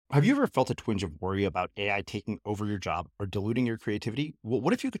Have you ever felt a twinge of worry about AI taking over your job or diluting your creativity? Well,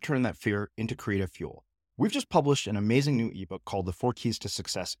 what if you could turn that fear into creative fuel? We've just published an amazing new ebook called The 4 Keys to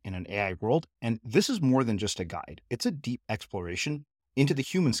Success in an AI World, and this is more than just a guide. It's a deep exploration into the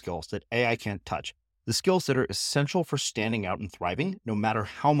human skills that AI can't touch, the skills that are essential for standing out and thriving, no matter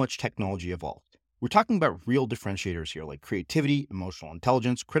how much technology evolves. We're talking about real differentiators here, like creativity, emotional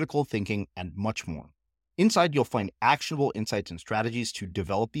intelligence, critical thinking, and much more. Inside, you'll find actionable insights and strategies to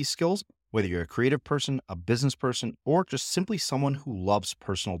develop these skills, whether you're a creative person, a business person, or just simply someone who loves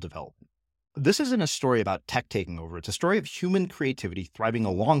personal development. This isn't a story about tech taking over. It's a story of human creativity thriving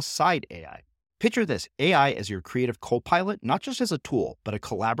alongside AI. Picture this, AI as your creative co-pilot, not just as a tool, but a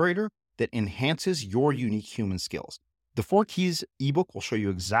collaborator that enhances your unique human skills. The 4 Keys ebook will show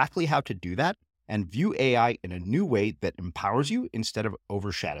you exactly how to do that and view AI in a new way that empowers you instead of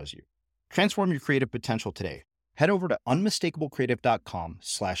overshadows you. Transform your creative potential today. Head over to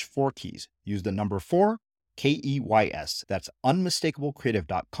unmistakablecreative.com/4keys. Use the number 4, KEYS. That's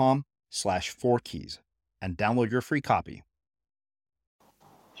unmistakablecreative.com/4keys and download your free copy.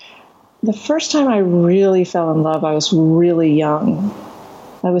 The first time I really fell in love, I was really young.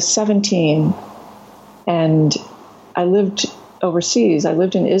 I was 17 and I lived overseas. I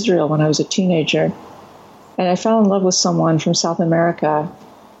lived in Israel when I was a teenager. And I fell in love with someone from South America,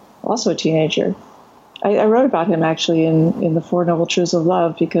 also a teenager. I wrote about him actually in the 4 Noble Truths of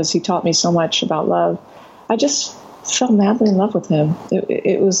Love because he taught me so much about love. I just fell madly in love with him.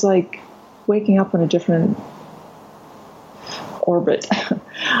 It was like waking up in a different orbit.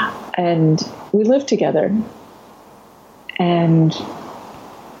 And we lived together. And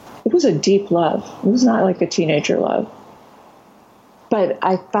it was a deep love. It was not like a teenager love. But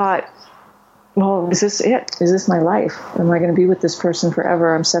I thought, well, is this it? Is this my life? Am I going to be with this person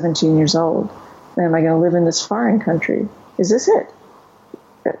forever? I'm 17 years old. And am I going to live in this foreign country? Is this it?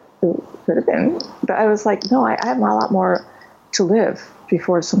 It could have been. But I was like, no, I have a lot more to live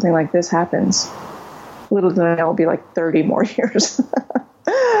before something like this happens. Little did I know it'll be like 30 more years.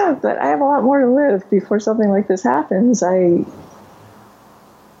 But I have a lot more to live before something like this happens. I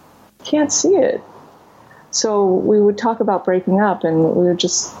can't see it. So we would talk about breaking up and we would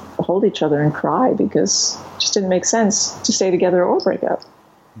just hold each other and cry because it just didn't make sense to stay together or break up.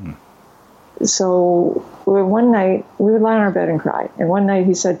 So one night we would lie on our bed and cry. And one night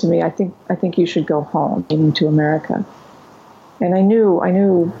he said to me, I think you should go home, meaning to America. And I knew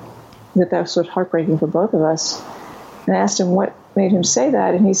that was heartbreaking for both of us. And I asked him what made him say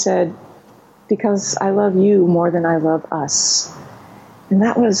that. And he said, because I love you more than I love us. And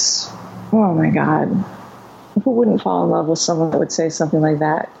that was, oh my God. Who wouldn't fall in love with someone that would say something like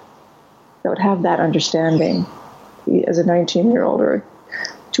that would have that understanding as a 19-year-old or a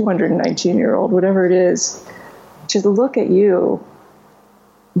 219-year-old, whatever it is, to look at you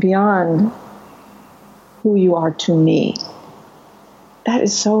beyond who you are to me. That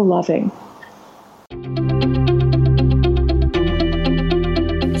is so loving.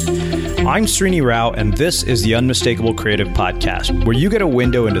 I'm Srini Rao, and this is the Unmistakable Creative Podcast, where you get a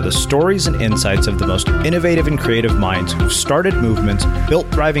window into the stories and insights of the most innovative and creative minds who've started movements, built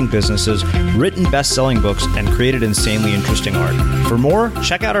thriving businesses, written best-selling books, and created insanely interesting art. For more,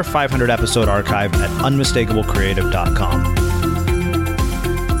 check out our 500-episode archive at unmistakablecreative.com.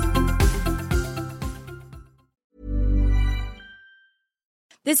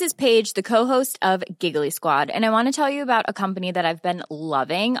 This is Paige, the co-host of Giggly Squad, and I want to tell you about a company that I've been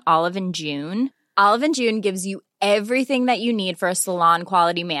loving, Olive & June. Olive & June gives you everything that you need for a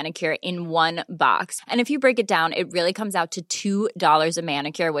salon-quality manicure in one box. And if you break it down, it really comes out to $2 a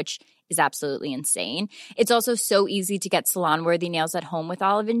manicure, which is absolutely insane. It's also so easy to get salon-worthy nails at home with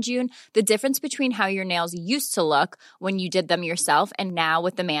Olive & June. The difference between how your nails used to look when you did them yourself and now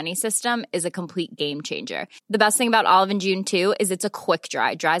with the Mani system is a complete game changer. The best thing about Olive & June, too, is it's a quick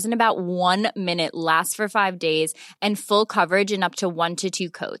dry. Dries in about 1 minute, lasts for 5 days, and full coverage in up to 1 to 2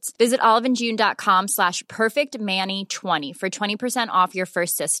 coats. Visit oliveandjune.com/perfectmani20 for 20% off your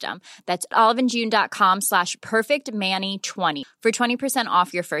first system. That's oliveandjune.com/perfectmani20 for 20%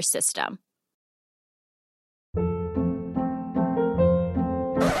 off your first system.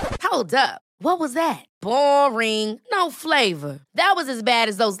 Hold up. What was that? Boring. No flavor. That was as bad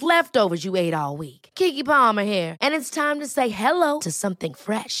as those leftovers you ate all week. Keke Palmer here, and it's time to say hello to something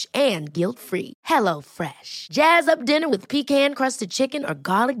fresh and guilt-free. HelloFresh. Jazz up dinner with pecan-crusted chicken or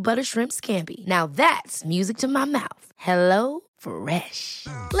garlic butter shrimp scampi. Now that's music to my mouth. HelloFresh.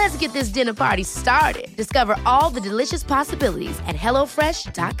 Let's get this dinner party started. Discover all the delicious possibilities at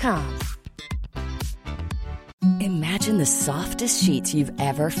HelloFresh.com. Imagine the softest sheets you've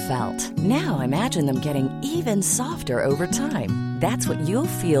ever felt. Now imagine them getting even softer over time. That's what you'll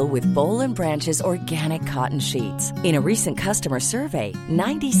feel with Boll & Branch's organic cotton sheets. In a recent customer survey,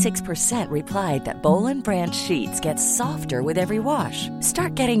 96% replied that Boll & Branch sheets get softer with every wash.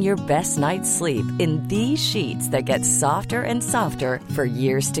 Start getting your best night's sleep in these sheets that get softer and softer for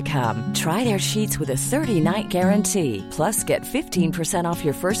years to come. Try their sheets with a 30-night guarantee. Plus, get 15% off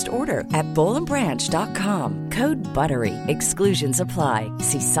your first order at bollandbranch.com. Code BUTTERY. Exclusions apply.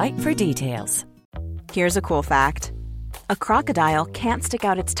 See site for details. Here's a cool fact. A crocodile can't stick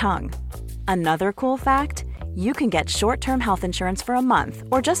out its tongue. Another cool fact, you can get short-term health insurance for a month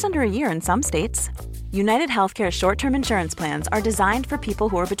or just under a year in some states. United Healthcare short-term insurance plans are designed for people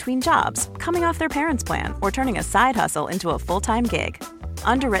who are between jobs, coming off their parents' plan, or turning a side hustle into a full-time gig.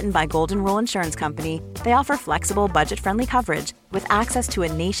 Underwritten by Golden Rule Insurance Company, they offer flexible, budget-friendly coverage with access to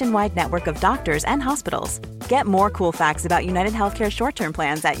a nationwide network of doctors and hospitals. Get more cool facts about United Healthcare short-term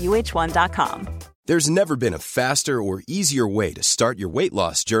plans at uh1.com. There's never been a faster or easier way to start your weight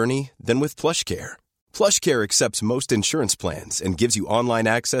loss journey than with PlushCare. PlushCare accepts most insurance plans and gives you online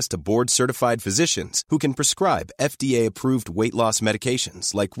access to board-certified physicians who can prescribe FDA-approved weight loss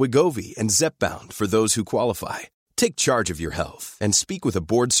medications like Wegovy and Zepbound for those who qualify. Take charge of your health and speak with a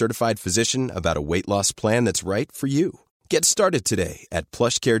board-certified physician about a weight loss plan that's right for you. Get started today at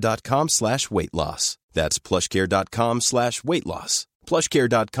plushcare.com/weight loss. That's plushcare.com/weight loss.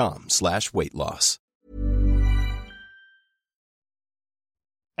 plushcare.com/weight loss.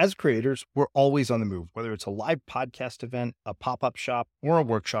 As creators, we're always on the move. Whether it's a live podcast event, a pop-up shop, or a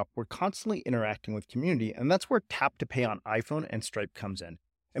workshop, we're constantly interacting with community, and that's where Tap to Pay on iPhone and Stripe comes in.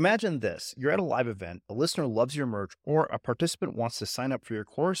 Imagine this. You're at a live event, a listener loves your merch, or a participant wants to sign up for your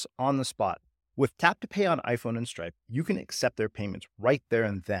course on the spot. With Tap to Pay on iPhone and Stripe, you can accept their payments right there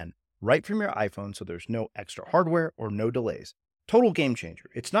and then, right from your iPhone, so there's no extra hardware or no delays. Total game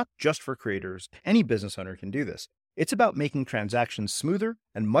changer. It's not just for creators. Any business owner can do this. It's about making transactions smoother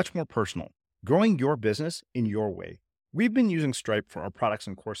and much more personal, growing your business in your way. We've been using Stripe for our products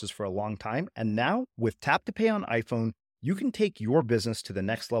and courses for a long time, and now with Tap to Pay on iPhone, you can take your business to the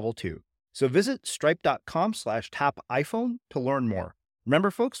next level too. So visit stripe.com/tapiphone to learn more. Remember,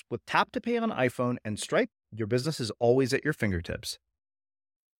 folks, with Tap to Pay on iPhone and Stripe, your business is always at your fingertips.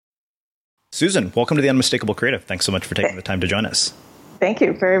 Susan, welcome to the Unmistakable Creative. Thanks so much for taking the time to join us. Thank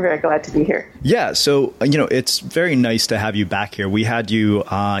you. Very, very glad to be here. Yeah. So, it's very nice to have you back here. We had you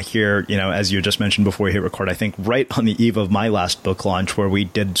here, as you just mentioned before we hit record, I think right on the eve of my last book launch, where we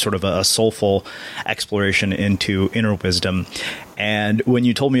did sort of a soulful exploration into inner wisdom. And when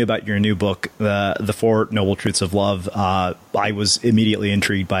you told me about your new book, The Four Noble Truths of Love, I was immediately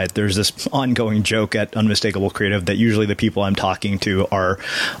intrigued by it. There's this ongoing joke at Unmistakable Creative that usually the people I'm talking to are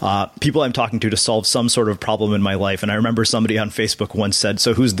people I'm talking to solve some sort of problem in my life. And I remember somebody on Facebook once said,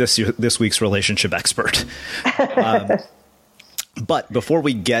 "So who's this week's relationship expert?" But before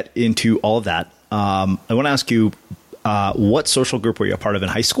we get into all of that, I want to ask you, what social group were you a part of in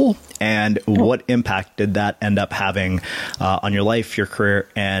high school, and what impact did that end up having on your life, your career,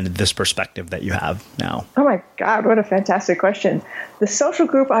 and this perspective that you have now? Oh my God, what a fantastic question. The social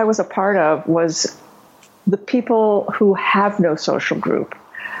group I was a part of was the people who have no social group.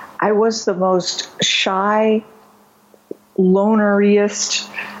 I was the most shy, loneriest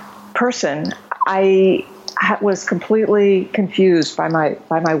person. I was completely confused by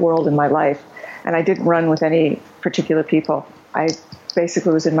my world and my life, and I didn't run with any particular people. I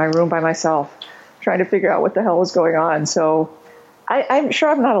basically was in my room by myself, trying to figure out what the hell was going on. So I'm sure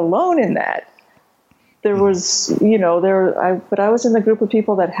I'm not alone in that. There was, but I was in the group of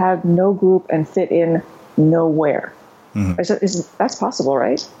people that had no group and fit in nowhere. Mm-hmm. That's possible,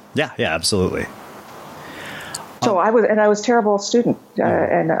 right? Yeah, absolutely. So I was a terrible student,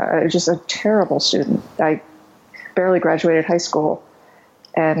 and just a terrible student. I barely graduated high school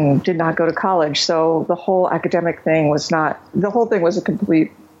and did not go to college. So the whole academic thing was a complete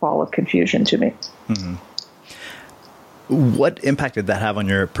ball of confusion to me. Mm-hmm. What impact did that have on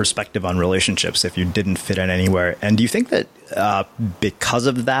your perspective on relationships if you didn't fit in anywhere? And do you think that because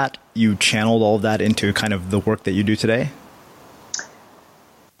of that, you channeled all of that into kind of the work that you do today?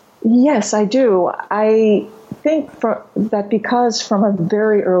 Yes, I do. I think that because from a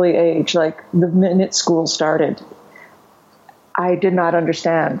very early age, like the minute school started, I did not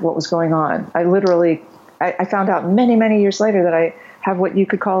understand what was going on. I found out many, many years later that I have what you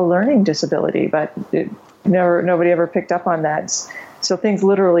could call a learning disability, but nobody ever picked up on that. So things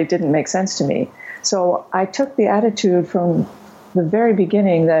literally didn't make sense to me. So I took the attitude from the very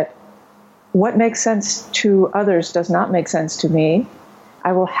beginning that what makes sense to others does not make sense to me.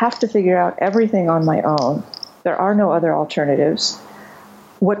 I will have to figure out everything on my own. There are no other alternatives.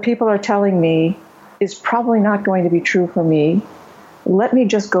 What people are telling me is probably not going to be true for me. let me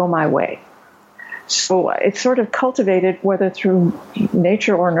just go my way. So it sort of cultivated, whether through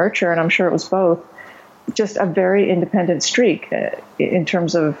nature or nurture, and I'm sure it was both, just a very independent streak in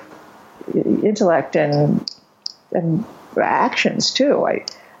terms of intellect and actions too.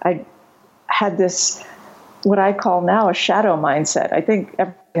 I had this, what I call now a shadow mindset. I think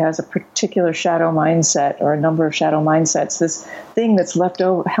everybody has a particular shadow mindset or a number of shadow mindsets, this thing that's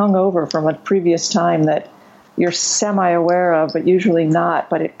hung over from a previous time that you're semi-aware of, but usually not,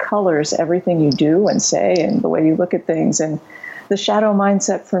 but it colors everything you do and say and the way you look at things. And the shadow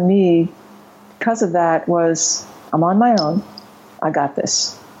mindset for me, because of that, was I'm on my own. I got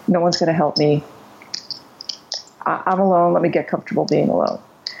this. No one's going to help me. I'm alone. Let me get comfortable being alone.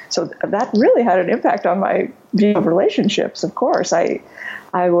 So that really had an impact on my view of relationships. Of course, I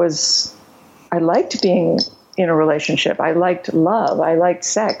liked being in a relationship. I liked love. I liked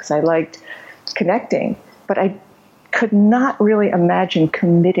sex. I liked connecting. But I could not really imagine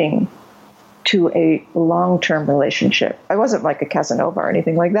committing to a long-term relationship. I wasn't like a Casanova or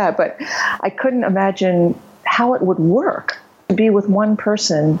anything like that, but I couldn't imagine how it would work to be with one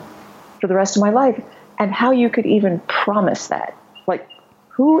person for the rest of my life and how you could even promise that. Like,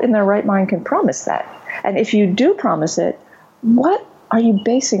 who in their right mind can promise that? And if you do promise it, what are you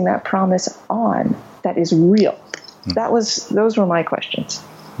basing that promise on that is real? Those were my questions.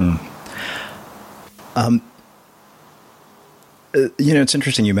 It's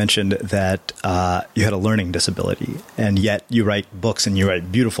interesting you mentioned that you had a learning disability, and yet you write books, and you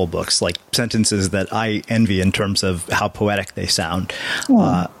write beautiful books, like sentences that I envy in terms of how poetic they sound.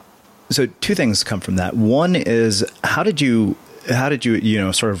 So two things come from that. One is, how did you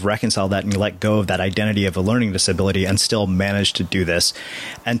sort of reconcile that and you let go of that identity of a learning disability and still manage to do this?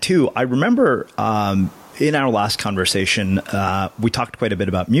 And two, I remember in our last conversation, we talked quite a bit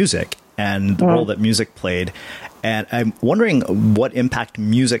about music and the role that music played. And I'm wondering what impact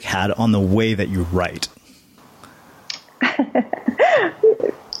music had on the way that you write.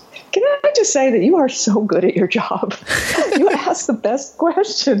 Can I just say that you are so good at your job? You ask the best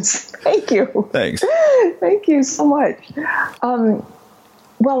questions. Thank you. Thanks. Thank you so much.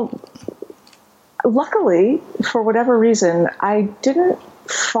 Well, luckily, for whatever reason, I didn't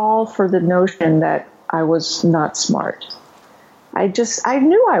fall for the notion that I was not smart. I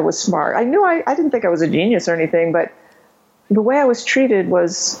knew I was smart. I didn't think I was a genius or anything, but the way I was treated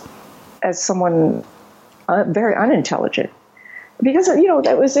was as someone very unintelligent. Because,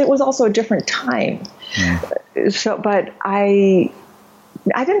 it was also a different time. So, but I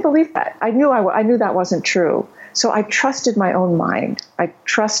didn't believe that. I knew that wasn't true. So I trusted my own mind. I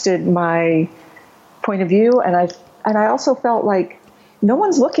trusted my point of view. And I also felt like no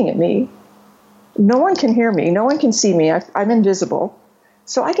one's looking at me. No one can hear me. No one can see me. I'm invisible.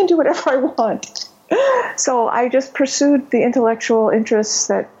 So I can do whatever I want. So I just pursued the intellectual interests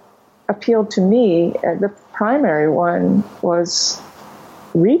that appealed to me. The primary one was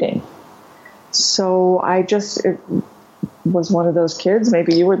reading. So it was one of those kids,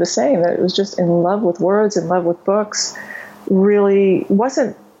 maybe you were the same, that was just in love with words, in love with books, really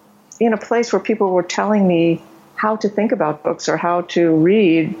wasn't in a place where people were telling me how to think about books or how to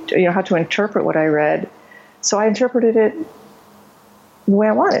read, how to interpret what I read. So I interpreted it the way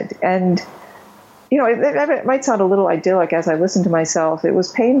I wanted. And, it might sound a little idyllic as I listened to myself. It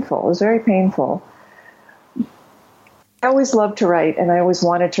was painful. It was very painful. I always loved to write, and I always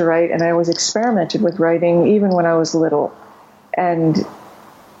wanted to write, and I always experimented with writing, even when I was little. And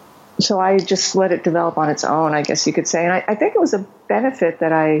so I just let it develop on its own, I guess you could say. And I think it was a benefit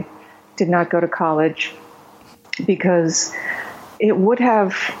that I did not go to college, because it would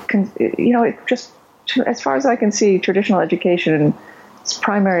have, as far as I can see, traditional education, its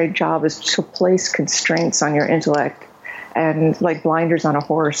primary job is to place constraints on your intellect and like blinders on a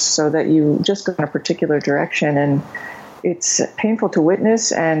horse so that you just go in a particular direction. And it's painful to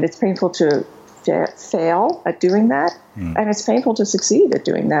witness, and it's painful to fail at doing that. And it's painful to succeed at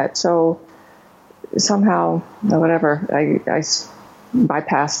doing that. So somehow, whatever, I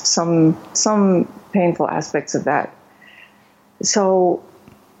bypassed some painful aspects of that. So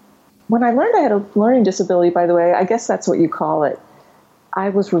when I learned I had a learning disability, by the way, I guess that's what you call it, I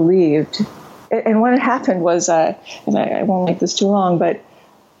was relieved. And when it happened was, and I won't make this too long, but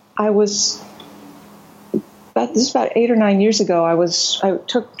this is about 8 or 9 years ago, I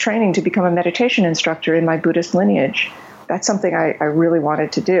took training to become a meditation instructor in my Buddhist lineage. That's something I really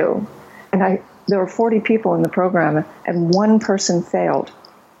wanted to do. And there were 40 people in the program, and one person failed.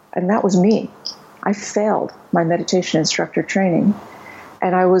 And that was me. I failed my meditation instructor training.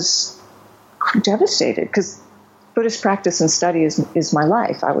 And I was devastated, because Buddhist practice and study is my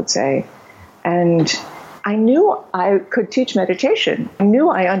life, I would say. And I knew I could teach meditation. I knew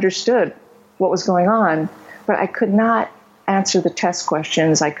I understood what was going on, but I could not answer the test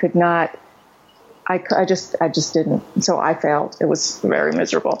questions. I could not. I just didn't. So I failed. It was very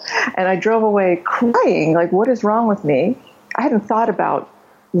miserable. And I drove away crying, like, what is wrong with me? I hadn't thought about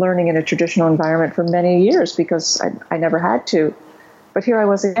learning in a traditional environment for many years because I never had to. But here I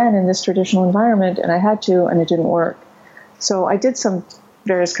was again in this traditional environment, and I had to, and it didn't work. So I did some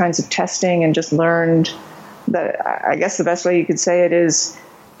various kinds of testing and just learned that, I guess the best way you could say it is,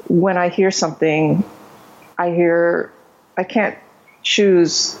 when I hear something, I can't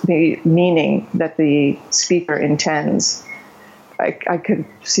choose the meaning that the speaker intends. I could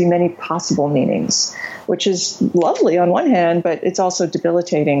see many possible meanings, which is lovely on one hand, but it's also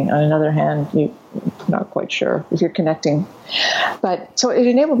debilitating on another hand. You're not quite sure if you're connecting. But so it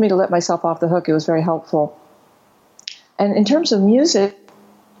enabled me to let myself off the hook. It was very helpful. And in terms of music,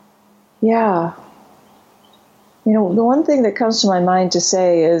 yeah, the one thing that comes to my mind to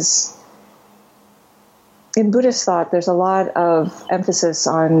say is, in Buddhist thought, there's a lot of emphasis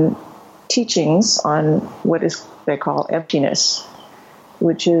on teachings on what they call emptiness,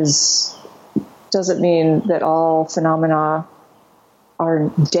 which doesn't mean that all phenomena are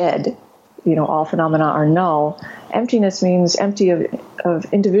dead, all phenomena are null. Emptiness means empty of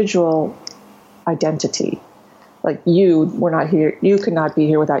individual identity. Like you were not here, you could not be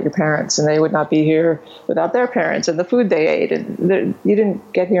here without your parents, and they would not be here without their parents and the food they ate. And you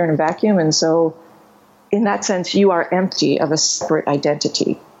didn't get here in a vacuum, and so in that sense, you are empty of a separate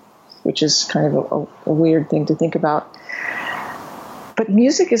identity, which is kind of a weird thing to think about. But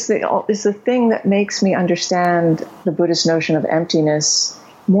music is the thing that makes me understand the Buddhist notion of emptiness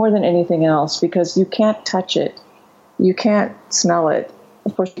more than anything else, because you can't touch it. You can't smell it.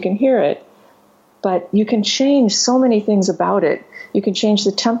 Of course, you can hear it, but you can change so many things about it. You can change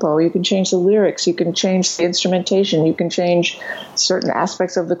the tempo. You can change the lyrics. You can change the instrumentation. You can change certain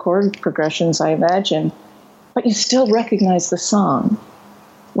aspects of the chord progressions, I imagine. But you still recognize the song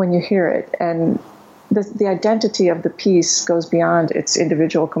when you hear it. And the identity of the piece goes beyond its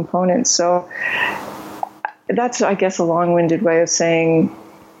individual components. So that's, I guess, a long-winded way of saying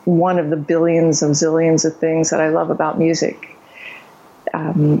one of the billions of zillions of things that I love about music.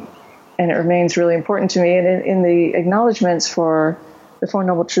 And it remains really important to me. And in the acknowledgments for the Four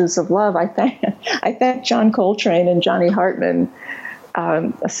Noble Truths of Love, I thank John Coltrane and Johnny Hartman,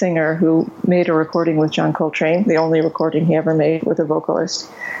 a singer who made a recording with John Coltrane, the only recording he ever made with a vocalist.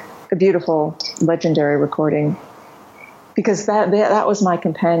 A beautiful, legendary recording, because that was my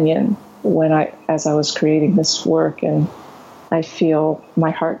companion as I was creating this work, and I feel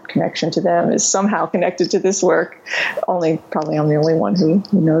my heart connection to them is somehow connected to this work. Probably I'm the only one who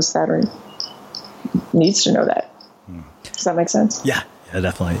knows that or needs to know that. Does that make sense? Yeah,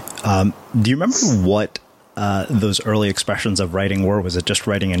 definitely. Do you remember what those early expressions of writing were? Was it just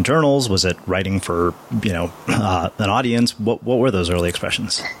writing in journals? Was it writing for an audience? What were those early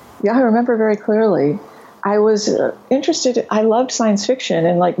expressions? Yeah, I remember very clearly. I was interested. I loved science fiction,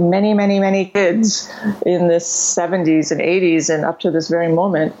 and like many, many, many kids in the 70s and 80s and up to this very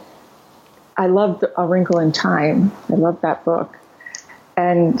moment, I loved A Wrinkle in Time. I loved that book.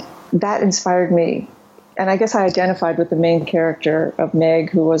 And that inspired me. And I guess I identified with the main character of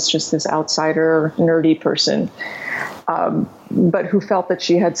Meg, who was just this outsider, nerdy person, but who felt that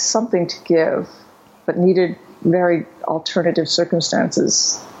she had something to give, but needed very alternative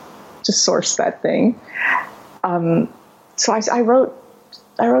circumstances to source that thing. So I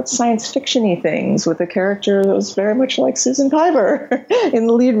wrote science fiction-y things with a character that was very much like Susan Piver in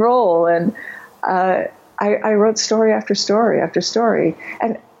the lead role, and I wrote story after story after story.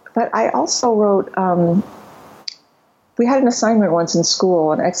 But I also wrote. We had an assignment once in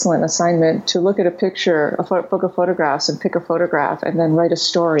school, an excellent assignment, to look at a picture, a book of photographs, and pick a photograph, and then write a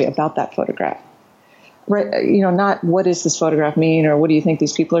story about that photograph. Right, not what does this photograph mean or what do you think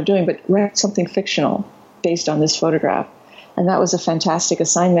these people are doing, but write something fictional based on this photograph. And that was a fantastic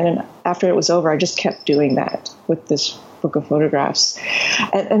assignment. And after it was over, I just kept doing that with this book of photographs.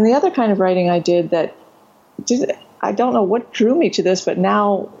 And the other kind of writing I did I don't know what drew me to this, but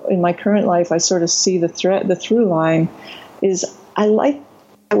now in my current life, I sort of see the through line is I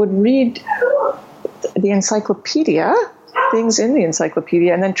would read the encyclopedia, things in the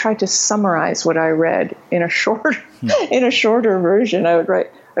encyclopedia, and then try to summarize what I read in a shorter version. I'd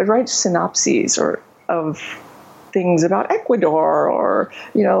write synopses of things about Ecuador or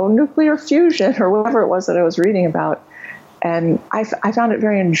nuclear fusion or whatever it was that I was reading about, and I found it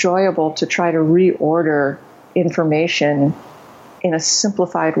very enjoyable to try to reorder information in a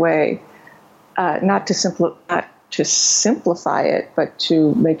simplified way, not to simplify it, but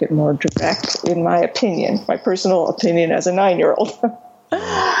to make it more direct, in my opinion, my personal opinion as a 9-year-old.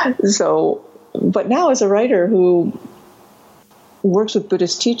 So, but now as a writer who works with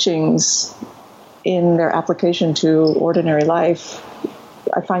Buddhist teachings in their application to ordinary life,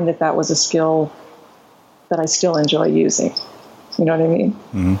 I find that was a skill that I still enjoy using. You know what I mean?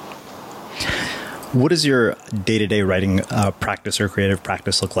 Mm-hmm. What does your day-to-day writing practice or creative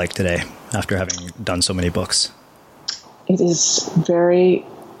practice look like today after having done so many books? It is very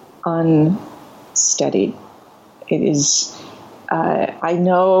unsteady. It is. I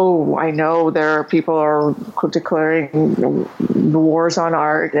know there are people are declaring the wars on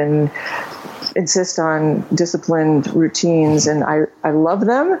art and insist on disciplined routines, and I love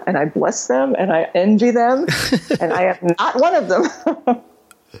them and I bless them and I envy them, and I am not one of them.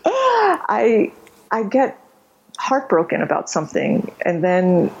 I get heartbroken about something, and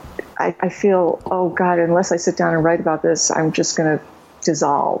then I feel, oh God, unless I sit down and write about this, I'm just going to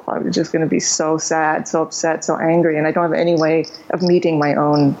dissolve. I'm just going to be so sad, so upset, so angry, and I don't have any way of meeting my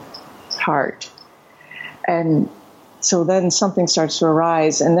own heart. And so then something starts to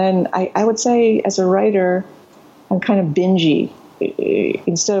arise, and then I would say as a writer, I'm kind of bingey.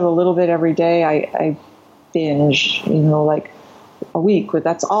 Instead of a little bit every day, I binge, like a week, but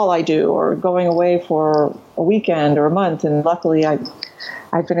that's all I do, or going away for a weekend or a month. And luckily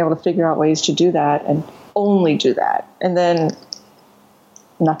I've been able to figure out ways to do that and only do that. And then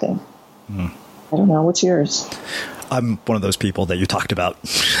nothing. I don't know. What's yours? I'm one of those people that you talked about.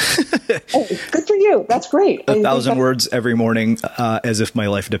 Oh, good for you. That's great. 1,000 words every morning, as if my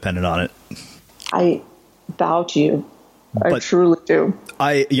life depended on it. I bow to you. I truly do.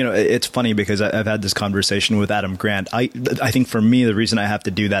 It's funny because I've had this conversation with Adam Grant. I think for me, the reason I have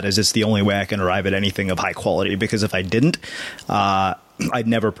to do that is it's the only way I can arrive at anything of high quality, because if I didn't, I'd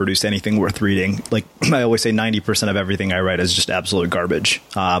never produce anything worth reading. Like I always say, 90% of everything I write is just absolute garbage.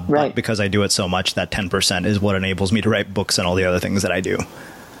 Right. But because I do it so much, that 10% is what enables me to write books and all the other things that I do.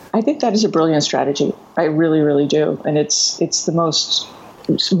 I think that is a brilliant strategy. I really, really do. And it's the most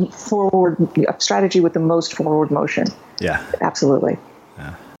forward strategy with the most forward motion. Yeah, absolutely.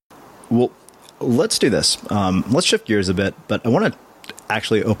 Yeah. Well, let's do this. Let's shift gears a bit, but I want to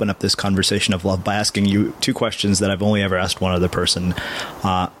actually open up this conversation of love by asking you two questions that I've only ever asked one other person.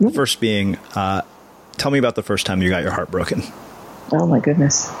 The first being, tell me about the first time you got your heart broken. Oh my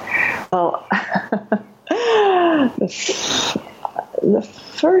goodness. Well, the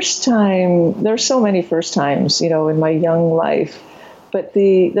first time, there's so many first times, in my young life, but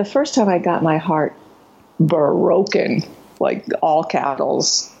the first time I got my heart broken, like all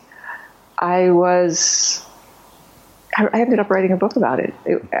capitals, I ended up writing a book about it,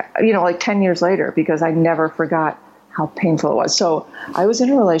 like 10 years later, because I never forgot how painful it was. So I was in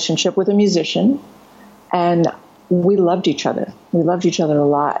a relationship with a musician, and we loved each other. We loved each other a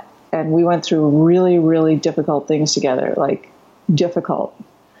lot. And we went through really, really difficult things together, like difficult.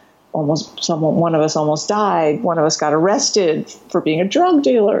 One of us almost died. One of us got arrested for being a drug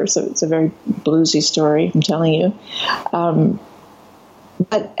dealer. So it's a very bluesy story, I'm telling you. And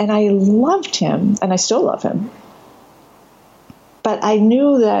I loved him, and I still love him. But I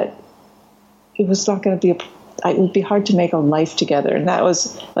knew that it was not going to be it would be hard to make a life together. And that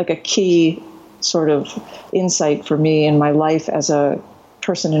was like a key sort of insight for me in my life as a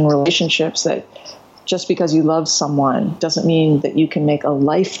person in relationships, that just because you love someone doesn't mean that you can make a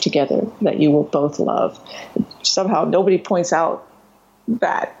life together that you will both love. Somehow nobody points out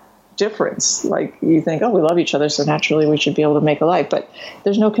that difference. Like you think, oh, we love each other, so naturally we should be able to make a life. But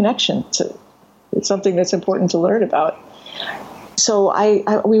there's no connection to it's something that's important to learn about. So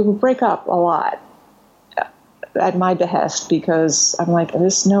we would break up a lot at my behest, because I'm like,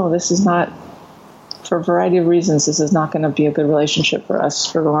 this is not, for a variety of reasons, this is not going to be a good relationship for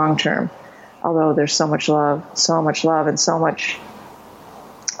us for the long term. Although there's so much love, and so much,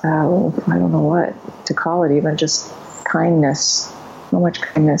 I don't know what to call it, even just kindness, so much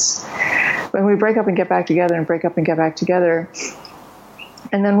kindness. When we break up and get back together and break up and get back together.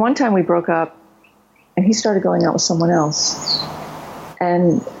 And then one time we broke up and he started going out with someone else.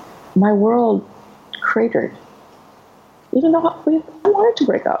 And my world cratered. Even though I wanted to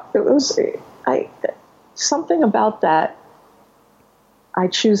break up. It was something about that. I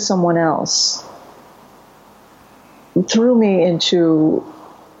choose someone else threw me into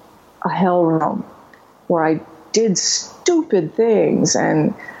a hell realm where I did stupid things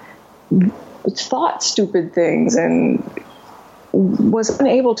and thought stupid things and was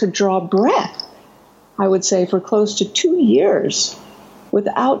unable to draw breath, I would say, for close to 2 years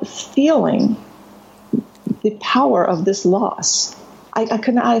without feeling the power of this loss. I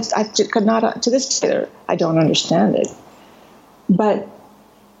could not, to this day, I don't understand it. But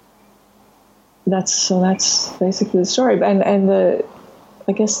that's basically the story. And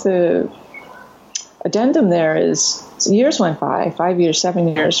I guess the addendum there is years went by, 5 years, 7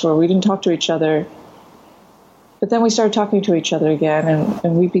 years, where we didn't talk to each other. But then we started talking to each other again,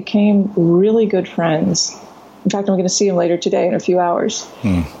 and we became really good friends. In fact, I'm going to see him later today in a few hours.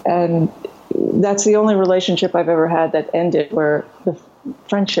 And that's the only relationship I've ever had that ended where the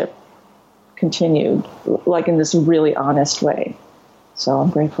friendship continued, like in this really honest way. So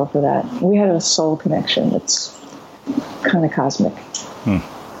I'm grateful for that. We had a soul connection that's kind of cosmic.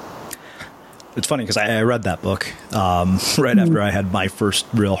 It's funny because I read that book right after I had my first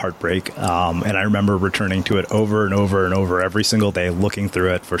real heartbreak. And I remember returning to it over and over and over every single day, looking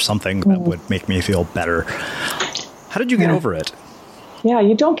through it for something that would make me feel better. How did you get over it? Yeah,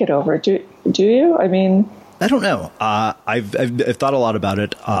 you don't get over it. Do you? I mean, I don't know. I've thought a lot about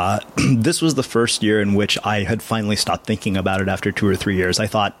it. This was the first year in which I had finally stopped thinking about it after 2 or 3 years. I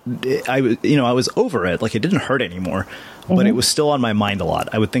thought I was over it. Like, it didn't hurt anymore, but it was still on my mind a lot.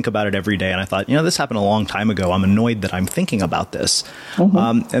 I would think about it every day, and I thought, this happened a long time ago. I'm annoyed that I'm thinking about this.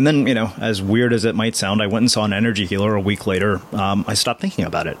 And then, as weird as it might sound, I went and saw an energy healer a week later. I stopped thinking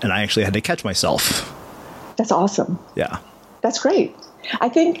about it, and I actually had to catch myself. That's awesome. Yeah. That's great. I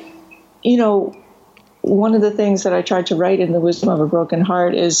think, one of the things that I tried to write in The Wisdom of a Broken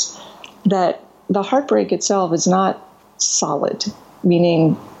Heart is that the heartbreak itself is not solid,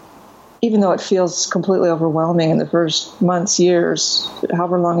 meaning even though it feels completely overwhelming in the first months, years,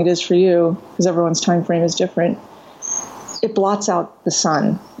 however long it is for you, because everyone's time frame is different, it blots out the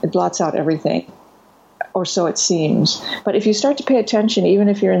sun. It blots out everything, or so it seems. But if you start to pay attention, even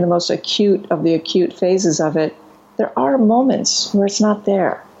if you're in the most acute of the acute phases of it, there are moments where it's not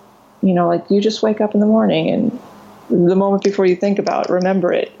there. Like you just wake up in the morning and the moment before you think about it,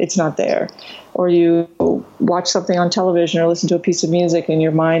 remember it, it's not there. Or you watch something on television or listen to a piece of music and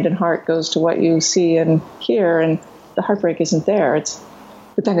your mind and heart goes to what you see and hear, and the heartbreak isn't there.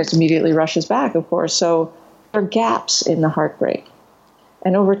 But then it immediately rushes back, of course. So there are gaps in the heartbreak.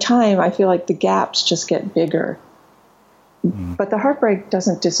 And over time, I feel like the gaps just get bigger. But the heartbreak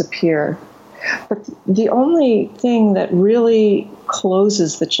doesn't disappear. But the only thing that really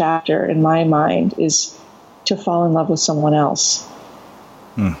closes the chapter in my mind is to fall in love with someone else.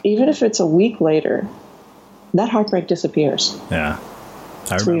 Even if it's a week later, that heartbreak disappears. Yeah.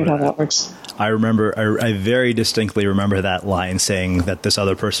 It's weird how that works. I very distinctly remember that line saying that this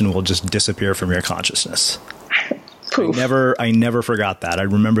other person will just disappear from your consciousness. I never forgot that. I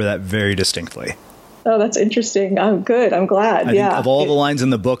remember that very distinctly. Oh, that's interesting. I'm good. I'm glad. I think of all the lines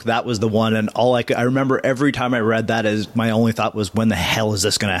in the book, that was the one. And I remember every time I read that, is my only thought was, when the hell is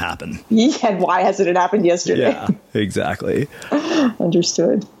this going to happen? Yeah, and why hasn't it happened yesterday? Yeah, exactly.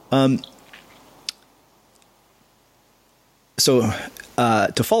 Understood. So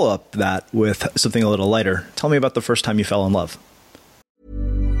to follow up that with something a little lighter, tell me about the first time you fell in love.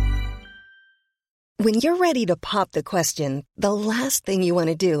 When you're ready to pop the question, the last thing you want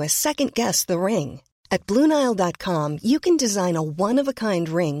to do is second-guess the ring. At BlueNile.com, you can design a one-of-a-kind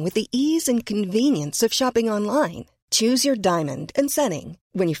ring with the ease and convenience of shopping online. Choose your diamond and setting.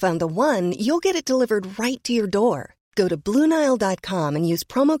 When you find the one, you'll get it delivered right to your door. Go to BlueNile.com and use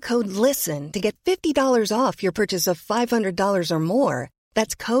promo code LISTEN to get $50 off your purchase of $500 or more.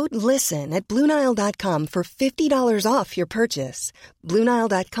 That's code LISTEN at BlueNile.com for $50 off your purchase.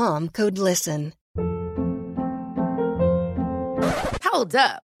 BlueNile.com, code LISTEN. Hold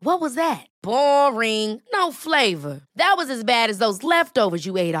up. What was that? Boring. No flavor. That was as bad as those leftovers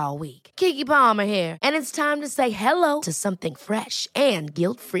you ate all week. Keke Palmer here, and it's time to say hello to something fresh and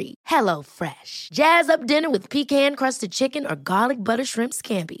guilt-free. Hello Fresh. Jazz up dinner with pecan-crusted chicken or garlic butter shrimp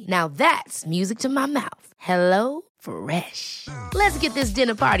scampi. Now that's music to my mouth. Hello Fresh. Let's get this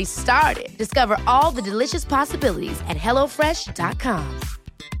dinner party started. Discover all the delicious possibilities at HelloFresh.com.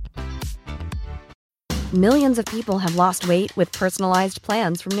 Millions of people have lost weight with personalized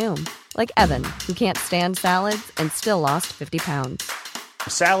plans from Noom. Like Evan, who can't stand salads and still lost 50 pounds.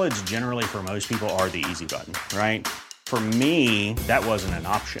 Salads generally for most people are the easy button, right? For me, that wasn't an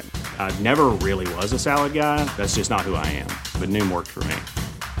option. I never really was a salad guy. That's just not who I am. But Noom worked for me.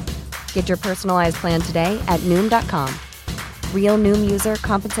 Get your personalized plan today at Noom.com. Real Noom user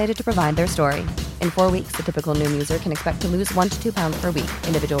compensated to provide their story. In 4 weeks, the typical Noom user can expect to lose 1 to 2 pounds per week.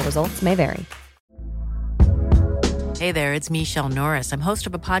 Individual results may vary. Hey there, it's Michelle Norris. I'm host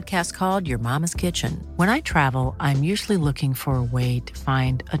of a podcast called Your Mama's Kitchen. When I travel, I'm usually looking for a way to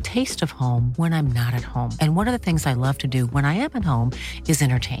find a taste of home when I'm not at home. And one of the things I love to do when I am at home is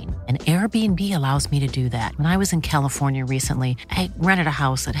entertain. And Airbnb allows me to do that. When I was in California recently, I rented a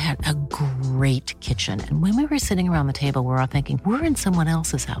house that had a great kitchen. And when we were sitting around the table, we're all thinking, we're in someone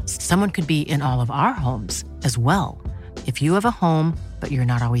else's house. Someone could be in all of our homes as well. If you have a home, but you're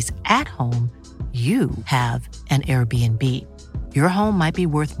not always at home, you have an Airbnb. Your home might be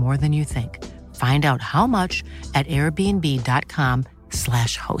worth more than you think. Find out how much at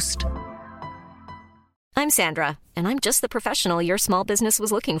airbnb.com/host. I'm Sandra, and I'm just the professional your small business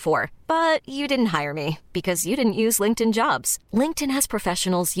was looking for. But you didn't hire me because you didn't use LinkedIn Jobs. LinkedIn has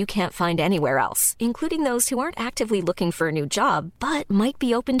professionals you can't find anywhere else, including those who aren't actively looking for a new job, but might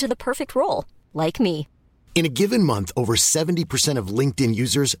be open to the perfect role, like me. In a given month, over 70% of LinkedIn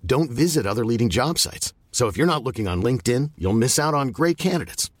users don't visit other leading job sites. So if you're not looking on LinkedIn, you'll miss out on great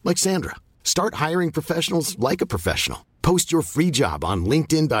candidates like Sandra. Start hiring professionals like a professional. Post your free job on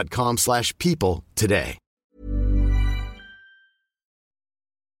linkedin.com/people today.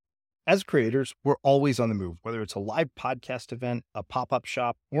 As creators, we're always on the move. Whether it's a live podcast event, a pop-up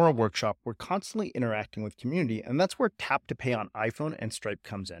shop, or a workshop, we're constantly interacting with community, and that's where Tap to Pay on iPhone and Stripe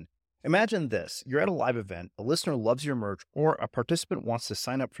comes in. Imagine this. You're at a live event, a listener loves your merch, or a participant wants to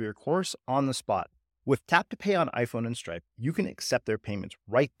sign up for your course on the spot. With Tap to Pay on iPhone and Stripe, you can accept their payments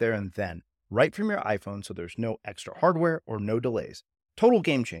right there and then, right from your iPhone, so there's no extra hardware or no delays. Total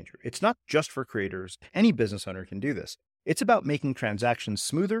game changer. It's not just for creators. Any business owner can do this. It's about making transactions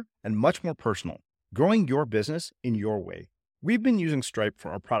smoother and much more personal, growing your business in your way. We've been using Stripe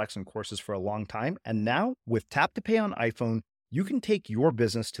for our products and courses for a long time, and now with Tap to Pay on iPhone, you can take your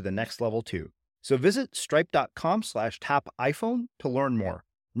business to the next level too. So visit stripe.com/tapiphone to learn more.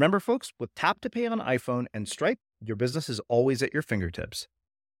 Remember, folks, with Tap to Pay on iPhone and Stripe, your business is always at your fingertips.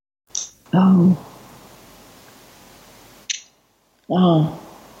 Oh.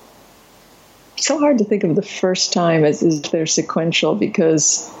 It's so hard to think of the first time as if they're sequential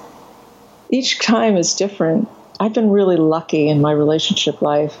because each time is different. I've been really lucky in my relationship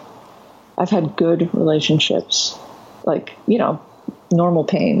life. I've had good relationships. Like, normal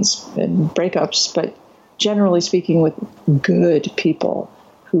pains and breakups, but generally speaking with good people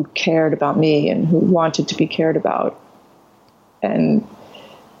who cared about me and who wanted to be cared about and,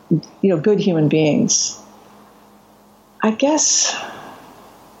 good human beings. I guess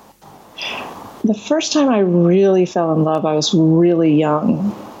the first time I really fell in love, I was really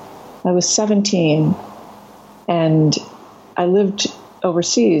young. I was 17 and I lived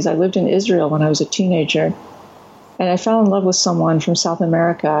overseas. I lived in Israel when I was a teenager. And I fell in love with someone from South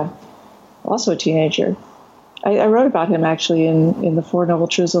America, also a teenager. I wrote about him actually in the Four Noble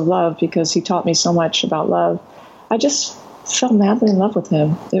Truths of Love because he taught me so much about love. I just fell madly in love with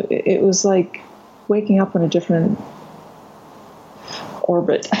him. It was like waking up on a different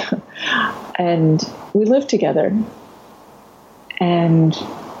orbit. And we lived together. And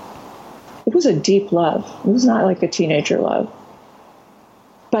it was a deep love. It was not like a teenager love.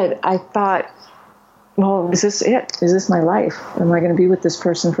 But I thought, well, is this it? Is this my life? Am I going to be with this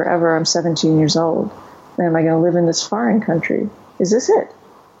person forever? I'm 17 years old. And am I going to live in this foreign country? Is this it?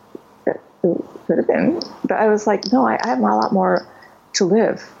 It could have been. But I was like, no, I have a lot more to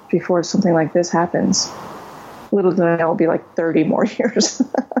live before something like this happens. Little did I know it'll be like 30 more years.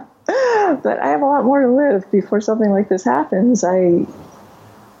 But I have a lot more to live before something like this happens. I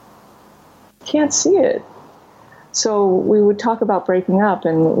can't see it. So we would talk about breaking up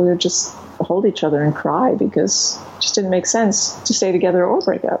and we would just hold each other and cry because it just didn't make sense to stay together or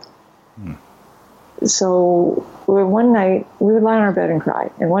break up. So one night we would lie on our bed and cry.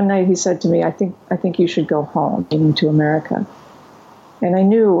 And one night he said to me, I think you should go home, meaning to America. And I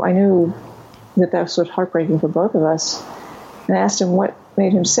knew that was sort of heartbreaking for both of us. And I asked him what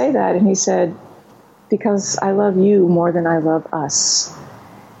made him say that. And he said, because I love you more than I love us.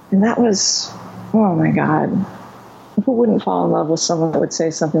 And that was, oh my God. Who wouldn't fall in love with someone that would say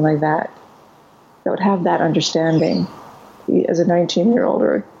something like that would have that understanding as a 19-year-old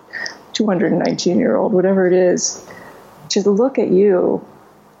or a 219-year-old, whatever it is, to look at you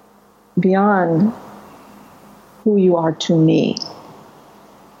beyond who you are to me.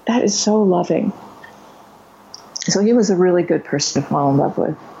 That is so loving. So he was a really good person to fall in love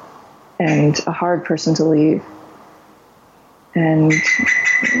with and a hard person to leave. And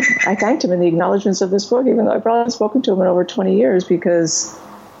I thanked him in the acknowledgments of this book, even though I probably haven't spoken to him in over 20 years, because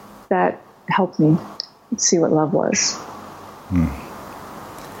that helped me see what love was.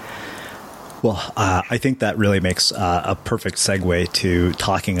 Well, I think that really makes a perfect segue to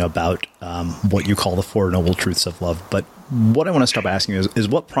talking about what you call the Four Noble Truths of Love. But what I want to start by asking you is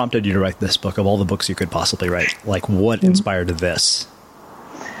what prompted you to write this book of all the books you could possibly write? Like, what inspired this?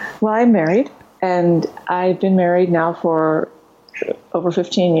 Well, I'm married, and I've been married now for over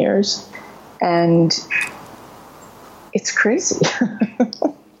 15 years, and it's crazy.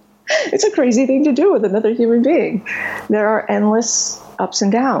 It's a crazy thing to do with another human being. There are endless ups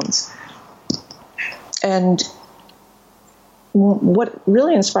and downs. And what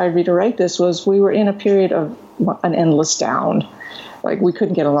really inspired me to write this was we were in a period of an endless down. Like, we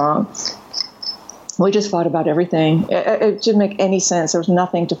couldn't get along. We just fought about everything. It didn't make any sense. There was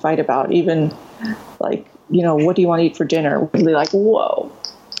nothing to fight about. Even like, what do you want to eat for dinner? We'd be like, whoa.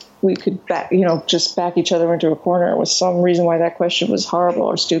 We could just back each other into a corner with some reason why that question was horrible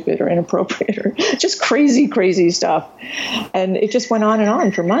or stupid or inappropriate or just crazy, crazy stuff. And it just went on and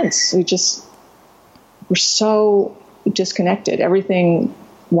on for months. We're so disconnected. Everything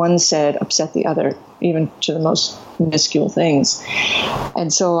one said upset the other, even to the most minuscule things.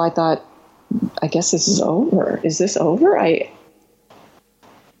 And so I thought, I guess this is over. Is this over?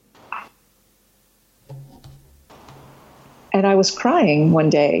 And I was crying one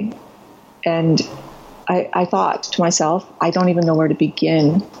day, and I thought to myself, I don't even know where to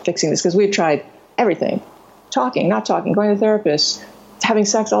begin fixing this, because we had tried everything. Talking, not talking, going to the therapist, having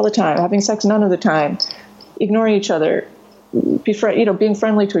sex all the time, having sex none of the time, ignoring each other, being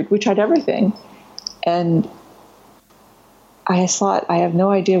friendly to it. We tried everything. And I thought, I have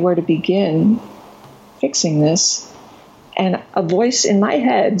no idea where to begin fixing this. And a voice in my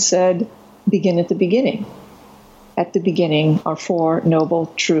head said, begin at the beginning. At the beginning are four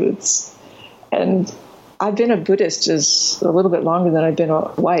noble truths. And I've been a Buddhist just a little bit longer than I've been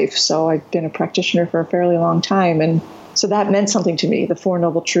a wife, so I've been a practitioner for a fairly long time. And so that meant something to me. The Four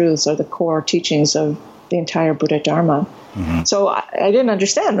Noble Truths are the core teachings of the entire Buddha Dharma. Mm-hmm. So I didn't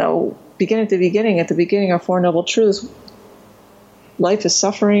understand, though. Begin at the beginning. At the beginning are Four Noble Truths. Life is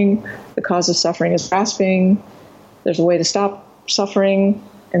suffering. The cause of suffering is grasping. There's a way to stop suffering,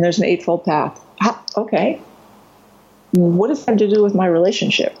 and there's an eightfold path. Okay. What does that have to do with my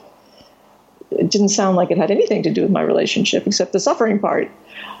relationship? It didn't sound like it had anything to do with my relationship except the suffering part.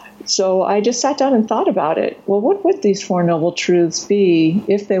 So I just sat down and thought about it. Well, what would these Four Noble Truths be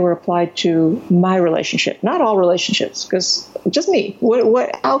if they were applied to my relationship? Not all relationships, because just me.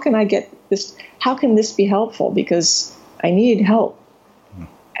 How can I get this? How can this be helpful? Because I need help.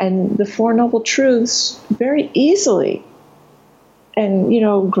 And the Four Noble Truths very easily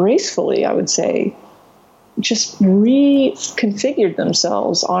and, gracefully, I would say, just reconfigured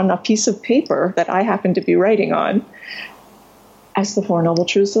themselves on a piece of paper that I happened to be writing on as the Four Noble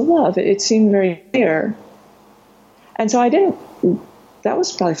Truths of Love. It seemed very clear. And so that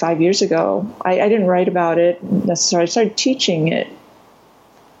was probably 5 years ago. I didn't write about it necessarily. I started teaching it.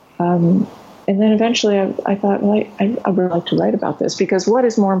 And then eventually I thought, well, I would like to write about this, because what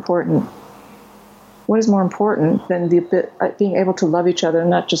is more important? What is more important than being able to love each other,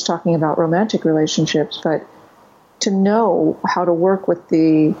 not just talking about romantic relationships, but to know how to work with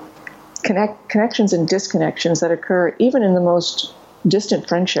the connections and disconnections that occur even in the most distant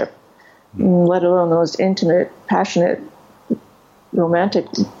friendship, let alone the most intimate, passionate, romantic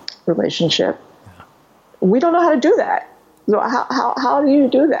relationship. We don't know how to do that. So how do you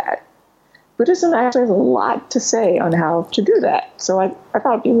do that? Buddhism actually has a lot to say on how to do that. So I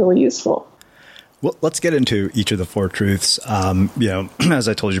thought it'd be really useful. Well, let's get into each of the four truths. As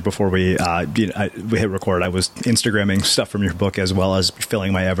I told you before we hit record, I was Instagramming stuff from your book as well as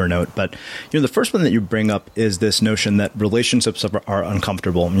filling my Evernote. But the first one that you bring up is this notion that relationships are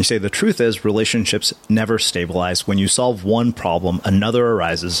uncomfortable. And you say the truth is relationships never stabilize. When you solve one problem, another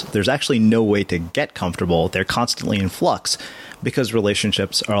arises. There's actually no way to get comfortable. They're constantly in flux because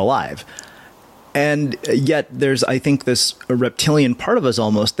relationships are alive. And yet there's, I think, this reptilian part of us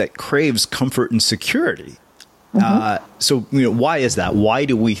almost that craves comfort and security. Mm-hmm. So why is that? Why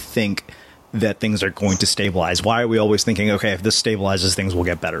do we think that things are going to stabilize? Why are we always thinking, okay, if this stabilizes, things will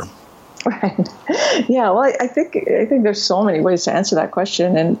get better? Right. Yeah, well, I think there's so many ways to answer that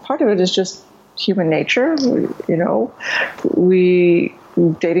question. And part of it is just human nature. We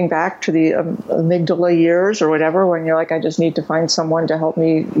dating back to the amygdala years or whatever, when you're like, I just need to find someone to help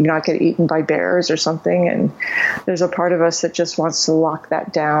me not get eaten by bears or something. And there's a part of us that just wants to lock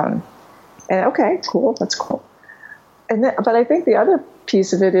that down. And okay, cool, that's cool. But I think the other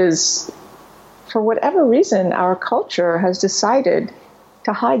piece of it is, for whatever reason, our culture has decided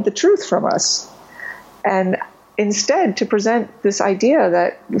to hide the truth from us. And instead to present this idea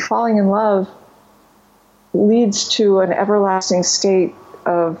that falling in love leads to an everlasting state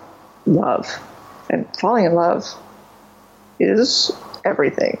of love. And falling in love is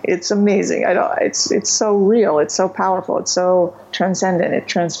everything. It's amazing. It's so real. It's so powerful. It's so transcendent. It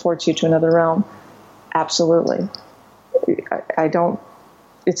transports you to another realm. Absolutely.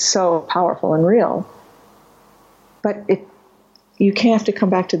 It's so powerful and real. But you can't have to come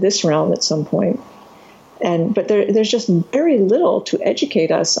back to this realm at some point. But there's just very little to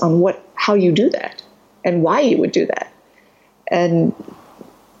educate us on how you do that and why you would do that and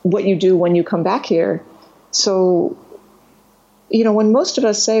what you do when you come back here. So, when most of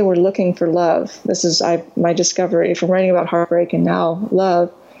us say we're looking for love, this is my discovery from writing about heartbreak and now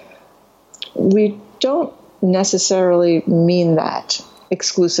love, we don't necessarily mean that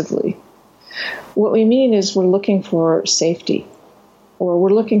exclusively. What we mean is we're looking for safety, or we're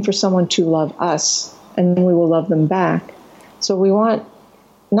looking for someone to love us, and then we will love them back. So we want,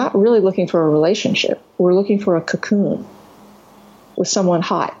 not really looking for a relationship, we're looking for a cocoon with someone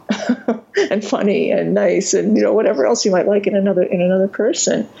hot and funny and nice and whatever else you might like in another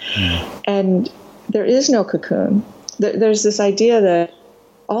person. And there is no cocoon. There's this idea that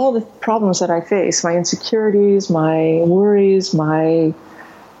all the problems that I face, my insecurities, my worries, my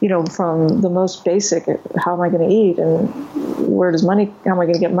from the most basic, how am I going to eat and how am I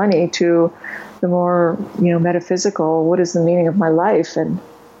going to get money, to the more, metaphysical, what is the meaning of my life and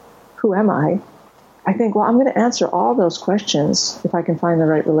who am I? I think, I'm going to answer all those questions if I can find the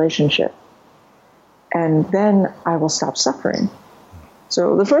right relationship. And then I will stop suffering.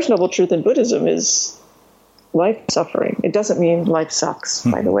 So the first noble truth in Buddhism is life suffering. It doesn't mean life sucks,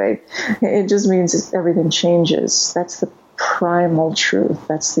 by the way. It just means everything changes. That's the primal truth.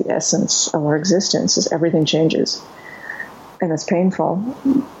 That's the essence of our existence, is everything changes. And it's painful.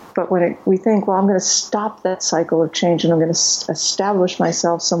 But when we think, I'm going to stop that cycle of change and I'm going to establish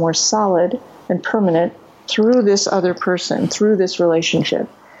myself somewhere solid and permanent through this other person, through this relationship.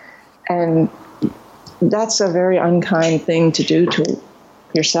 And that's a very unkind thing to do to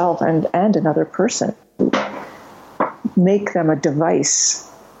yourself and another person. Make them a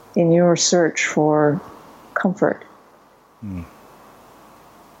device in your search for comfort.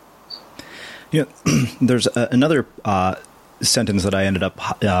 There's another sentence that I ended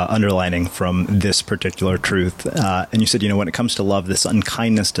up underlining from this particular truth. And you said, when it comes to love, this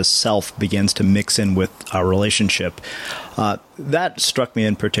unkindness to self begins to mix in with our relationship. That struck me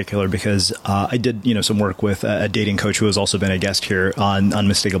in particular because I did, some work with a dating coach who has also been a guest here on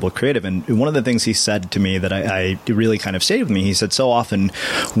Unmistakable Creative. And one of the things he said to me that I really kind of stayed with me, he said, so often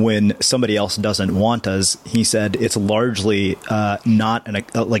when somebody else doesn't want us, he said, it's largely not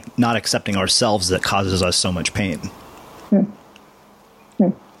accepting ourselves that causes us so much pain.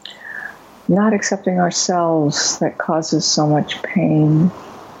 Not accepting ourselves that causes so much pain.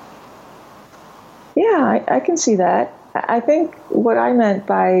 Yeah, I can see that. I think what I meant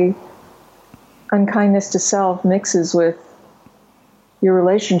by unkindness to self mixes with your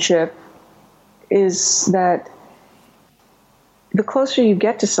relationship is that the closer you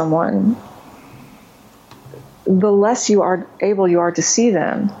get to someone, the less you are to see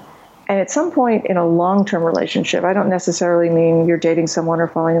them. And at some point in a long-term relationship, I don't necessarily mean you're dating someone or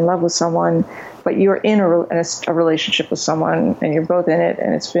falling in love with someone, but you're in a relationship with someone and you're both in it,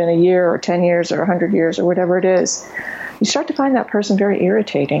 and it's been a year or 10 years or 100 years or whatever it is, you start to find that person very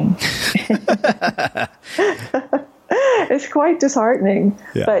irritating. It's quite disheartening.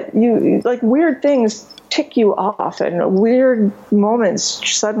 Yeah. But weird things tick you off, and weird moments,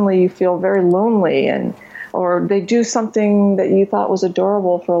 suddenly you feel very lonely, or they do something that you thought was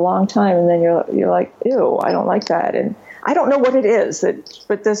adorable for a long time, and then you're like, ew, I don't like that. And I don't know what it is,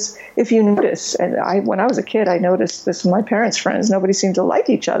 but this, if you notice, and when I was a kid, I noticed this with my parents' friends, nobody seemed to like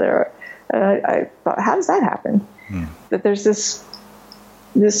each other. And I thought, how does that happen? That there's this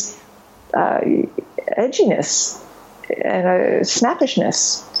edginess and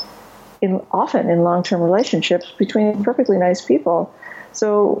snappishness often in long-term relationships between perfectly nice people.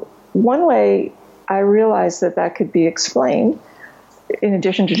 So one way I realized that could be explained, in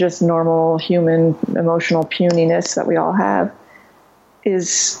addition to just normal human emotional puniness that we all have,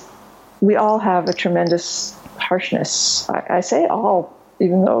 is we all have a tremendous harshness. I say all,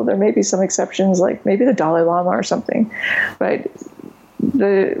 even though there may be some exceptions, like maybe the Dalai Lama or something. But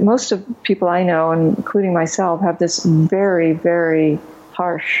most of people I know, including myself, have this very, very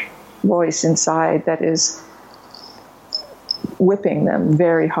harsh voice inside that is whipping them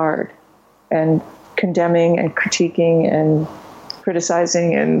very hard and condemning and critiquing and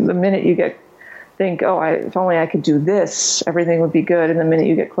criticizing. And the minute you think, if only I could do this, everything would be good. And the minute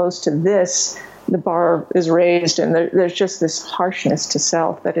you get close to this, the bar is raised, and there's just this harshness to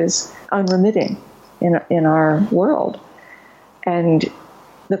self that is unremitting in our world. And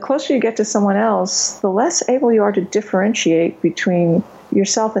the closer you get to someone else, the less able you are to differentiate between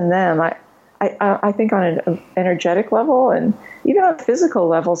yourself and them. I think on an energetic level and even on a physical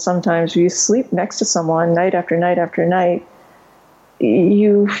level, sometimes you sleep next to someone night after night after night,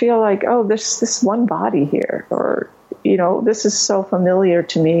 you feel like, oh, there's this one body here, or, this is so familiar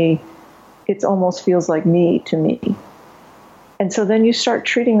to me. It almost feels like me to me. And so then you start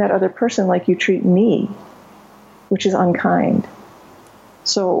treating that other person like you treat me, which is unkind.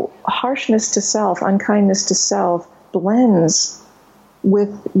 So harshness to self, unkindness to self blends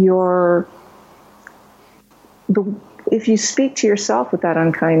with if you speak to yourself with that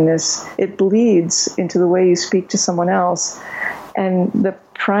unkindness, it bleeds into the way you speak to someone else. And the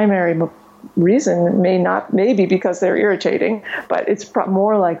primary reason may be because they're irritating, but it's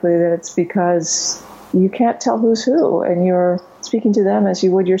more likely that it's because you can't tell who's who, and you're speaking to them as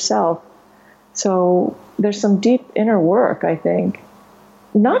you would yourself. So there's some deep inner work, I think,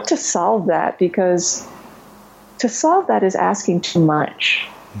 not to solve that, because to solve that is asking too much.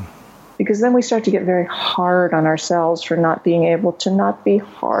 Because then we start to get very hard on ourselves for not being able to not be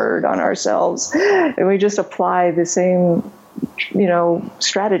hard on ourselves. And we just apply the same,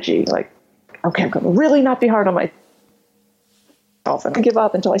 strategy. Like, okay, I'm going to really not be hard on myself. I'm going to give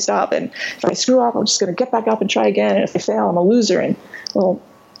up until I stop. And if I screw up, I'm just going to get back up and try again. And if I fail, I'm a loser. And, well,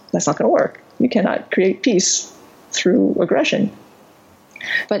 that's not going to work. You cannot create peace through aggression.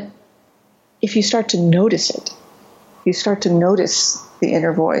 But if you start to notice it, you start to notice the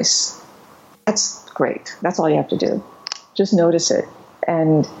inner voice, that's great. That's all you have to do. Just notice it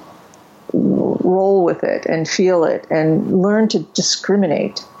and roll with it and feel it and learn to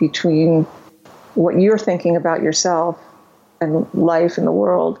discriminate between what you're thinking about yourself and life and the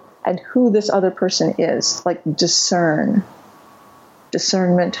world and who this other person is. Like discernment.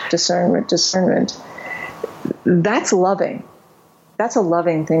 That's loving. That's a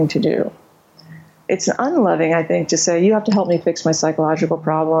loving thing to do. It's unloving, I think, to say, you have to help me fix my psychological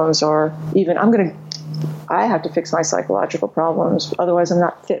problems, or even I have to fix my psychological problems, otherwise I'm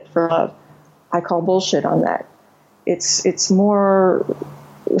not fit for love. I call bullshit on that. It's more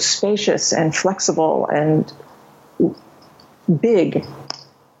spacious and flexible and big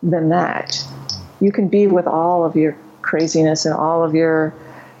than that. You can be with all of your craziness and all of your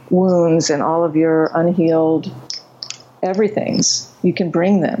wounds and all of your unhealed everythings. You can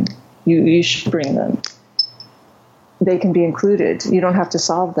bring them. You should bring them. They can be included. You don't have to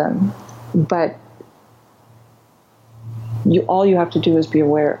solve them. But all you have to do is be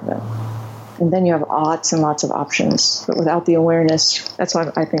aware of them. And then you have lots and lots of options. But without the awareness, that's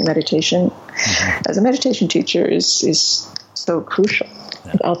why I think meditation, as a meditation teacher, is so crucial.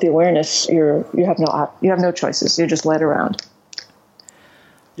 Yeah. Without the awareness, you have no choices. You're just led around.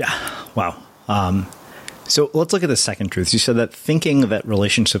 Yeah. Wow. So let's look at the second truth. You said that thinking that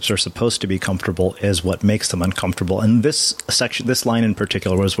relationships are supposed to be comfortable is what makes them uncomfortable. And this line in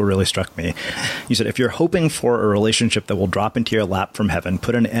particular was what really struck me. You said, if you're hoping for a relationship that will drop into your lap from heaven,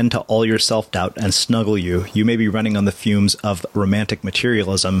 put an end to all your self-doubt and snuggle you, you may be running on the fumes of romantic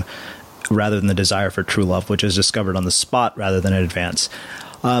materialism rather than the desire for true love, which is discovered on the spot rather than in advance.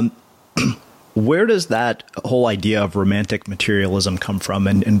 Where does that whole idea of romantic materialism come from?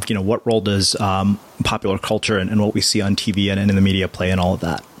 And what role does popular culture and what we see on TV and in the media play in all of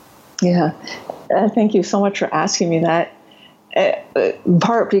that? Yeah. Thank you so much for asking me that. In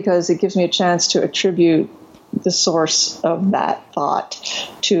part because it gives me a chance to attribute the source of that thought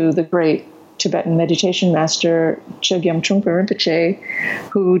to the great Tibetan meditation master Chogyam Trungpa Rinpoche,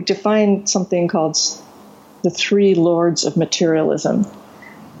 who defined something called the three lords of materialism.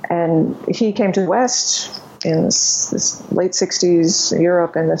 And he came to the West in this late 60s,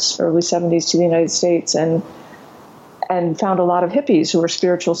 Europe, and this early 70s to the United States, and found a lot of hippies who were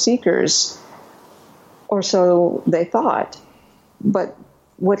spiritual seekers, or so they thought. But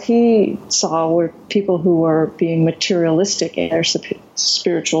what he saw were people who were being materialistic in their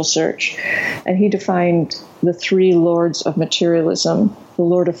spiritual search. And he defined the three lords of materialism: the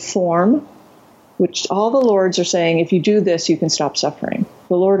lord of form, which all the lords are saying, if you do this, you can stop suffering.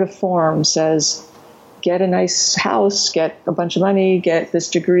 The lord of form says, get a nice house, get a bunch of money, get this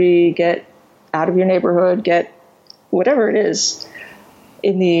degree, get out of your neighborhood, get whatever it is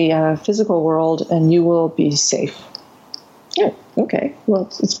in the physical world, and you will be safe. Yeah, okay. Well,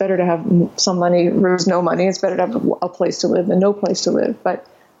 it's better to have some money versus no money. It's better to have a place to live than no place to live.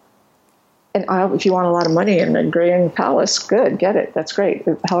 And if you want a lot of money and a grand palace, good, get it. That's great.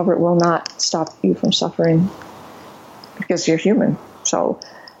 However, it will not stop you from suffering because you're human. So,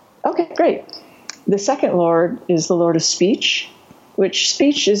 okay, great. The second lord is the lord of speech, which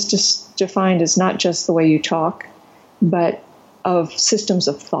speech is just defined as not just the way you talk, but of systems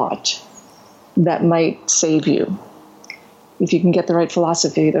of thought that might save you. If you can get the right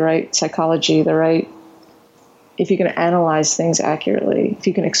philosophy, the right psychology, if you can analyze things accurately, if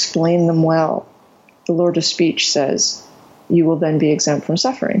you can explain them well, the Lord of Speech says, you will then be exempt from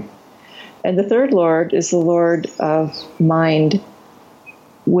suffering. And the third Lord is the Lord of Mind,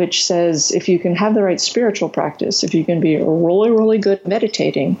 which says if you can have the right spiritual practice, if you can be really, really good at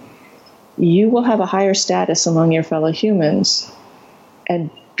meditating, you will have a higher status among your fellow humans and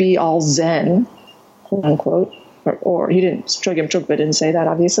be all Zen, quote unquote, or he didn't, Chogyam Trungpa didn't say that,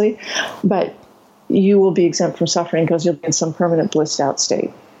 obviously, but you will be exempt from suffering because you'll be in some permanent blissed out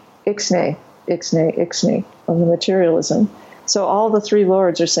state. Ixnay, ixnay, ixnay, on the materialism. So all the three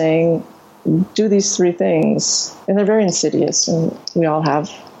lords are saying, do these three things, and they're very insidious, and we all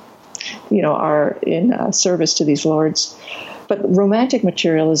have, are in service to these lords. But romantic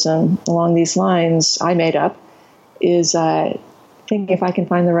materialism along these lines, I made up, is thinking if I can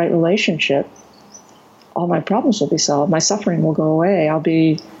find the right relationship, all my problems will be solved. My suffering will go away. I'll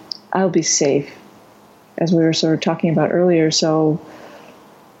be safe, as we were sort of talking about earlier. So,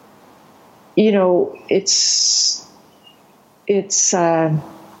 it's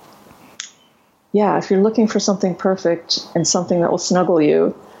if you're looking for something perfect and something that will snuggle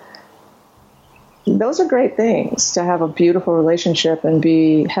you, those are great things, to have a beautiful relationship and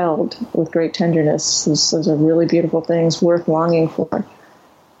be held with great tenderness. Those are really beautiful things worth longing for.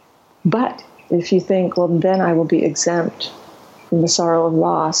 But if you think, well, then I will be exempt from the sorrow of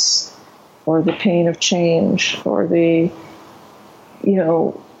loss or the pain of change or the,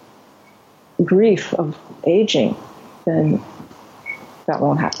 grief of aging, then that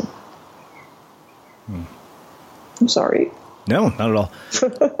won't happen. I'm sorry. No, not at all.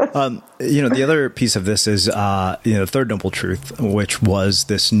 The other piece of this is, the third noble truth, which was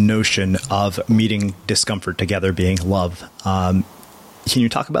this notion of meeting discomfort together being love. Can you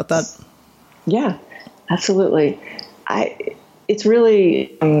talk about that? Yeah, absolutely. It's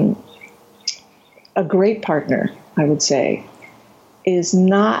really a great partner, I would say, is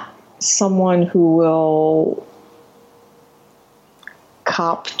not someone who will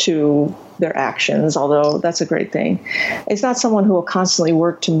cop to their actions, although that's a great thing. It's not someone who will constantly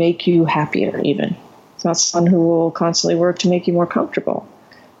work to make you happier, even. It's not someone who will constantly work to make you more comfortable.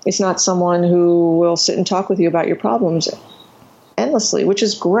 It's not someone who will sit and talk with you about your problems endlessly, which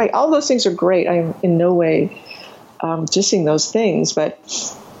is great. All those things are great. I'm in no way dissing those things, but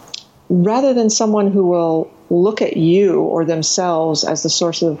rather than someone who will look at you or themselves as the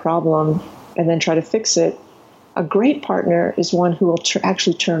source of the problem and then try to fix it, a great partner is one who will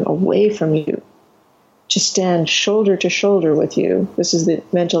actually turn away from you to stand shoulder to shoulder with you. This is the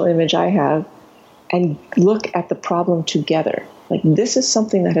mental image I have, and look at the problem together. Like, this is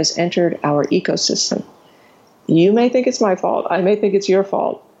something that has entered our ecosystem. You may think it's my fault. I may think it's your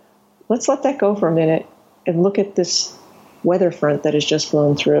fault. Let's let that go for a minute and look at this weather front that has just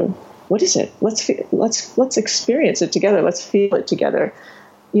blown through. What is it? Let's experience it together. Let's feel it together.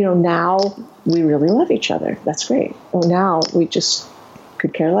 Now we really love each other. That's great. Oh, now we just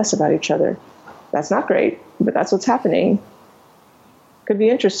could care less about each other. That's not great, but that's what's happening. Could be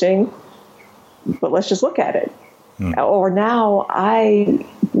interesting, but let's just look at it. Or now I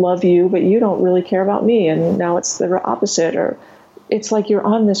love you, but you don't really care about me, and now it's the opposite. Or it's like you're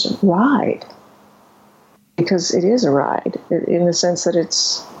on this ride, because it is a ride in the sense that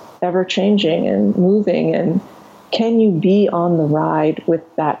it's ever changing and moving. And can you be on the ride with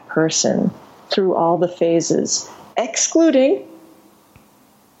that person through all the phases, excluding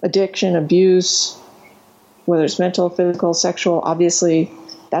addiction, abuse, whether it's mental, physical, sexual? Obviously,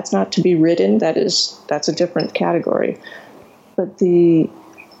 that's not to be ridden. That's a different category. But the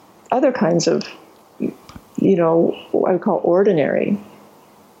other kinds of, what I would call ordinary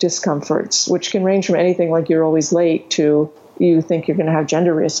discomforts, which can range from anything like you're always late to you think you're going to have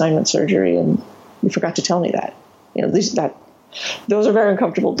gender reassignment surgery and you forgot to tell me that. Those are very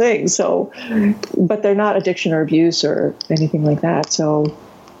uncomfortable things. So, but they're not addiction or abuse or anything like that. So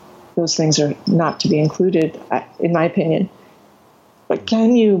those things are not to be included, in my opinion. But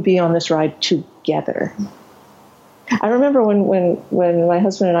can you be on this ride together? I remember when my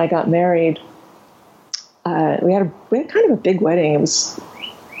husband and I got married, we had kind of a big wedding. It was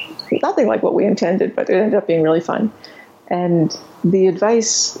nothing like what we intended, but it ended up being really fun. And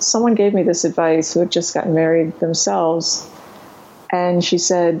someone gave me this advice who had just gotten married themselves. And she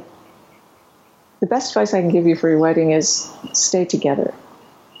said, the best advice I can give you for your wedding is stay together.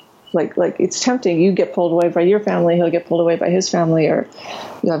 Like it's tempting. You get pulled away by your family, he'll get pulled away by his family, or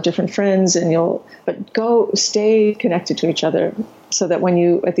you'll have different friends, but go stay connected to each other so that when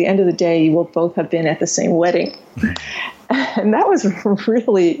you, at the end of the day, you will both have been at the same wedding. And that was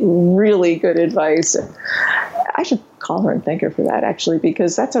really, really good advice. I should call her and thank her for that, actually,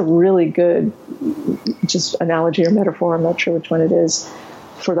 because that's a really good just analogy or metaphor. I'm not sure which one it is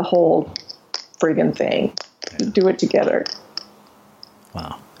for the whole friggin' thing. Do it together.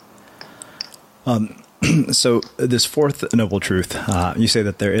 Wow. So this fourth noble truth, you say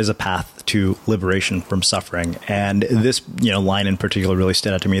that there is a path to liberation from suffering. And this, line in particular really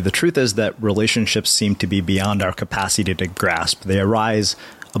stood out to me. The truth is that relationships seem to be beyond our capacity to grasp. They arise,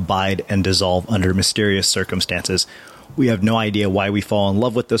 abide, and dissolve under mysterious circumstances. We have no idea why we fall in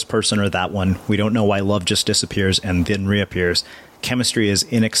love with this person or that one. We don't know why love just disappears and then reappears. Chemistry is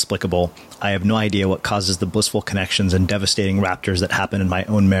inexplicable. I have no idea what causes the blissful connections and devastating raptures that happen in my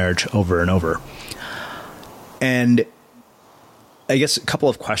own marriage over and over. And I guess a couple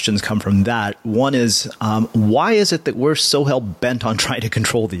of questions come from that. One is, why is it that we're so hell-bent on trying to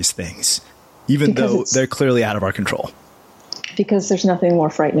control these things, even though they're clearly out of our control? Because there's nothing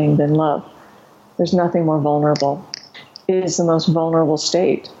more frightening than love. There's nothing more vulnerable. It is the most vulnerable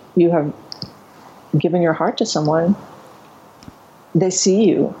state. You have given your heart to someone. They see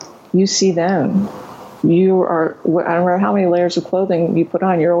you. You see them. You are, I don't know how many layers of clothing you put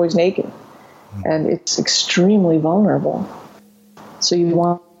on, you're always naked. And it's extremely vulnerable. So you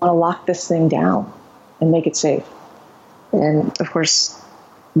want to lock this thing down and make it safe. And of course,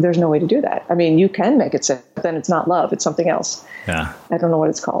 there's no way to do that. I mean, you can make it safe, but then it's not love, it's something else. Yeah. I don't know what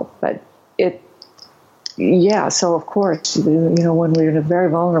it's called, but so of course, when we're in a very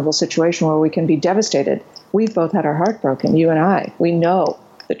vulnerable situation where we can be devastated, we've both had our heart broken, you and I. We know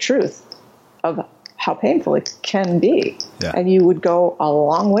the truth of how painful it can be. Yeah. And you would go a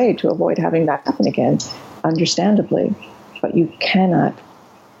long way to avoid having that happen again, understandably. But you cannot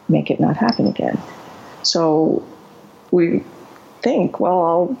make it not happen again. So we think,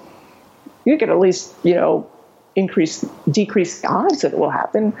 well, you could at least, decrease the odds that it will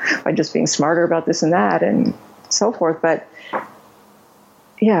happen by just being smarter about this and that and so forth. But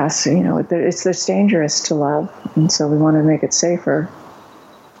yes, it's dangerous to love. And so we want to make it safer.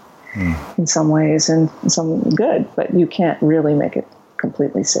 In some ways and some good, but you can't really make it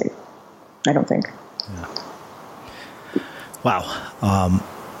completely safe, I don't think. Yeah. Wow.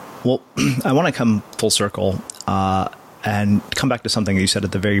 Well, I want to come full circle and come back to something you said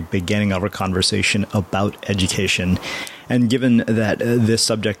at the very beginning of our conversation about education. And given that this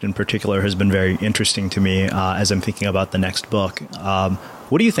subject in particular has been very interesting to me as I'm thinking about the next book,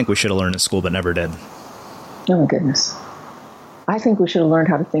 what do you think we should have learned in school but never did? Oh, my goodness. I think we should have learned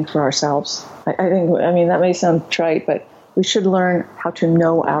how to think for ourselves. I mean, that may sound trite, but we should learn how to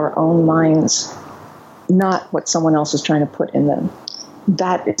know our own minds, not what someone else is trying to put in them.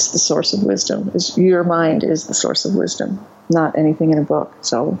 That is the source of wisdom. Your mind is the source of wisdom, not anything in a book.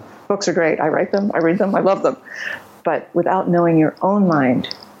 So books are great. I write them, I read them, I love them. But without knowing your own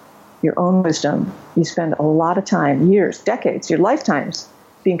mind, your own wisdom, you spend a lot of time, years, decades, your lifetimes,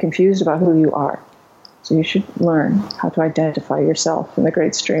 being confused about who you are. So you should learn how to identify yourself in the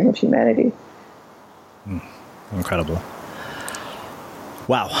great stream of humanity. Incredible.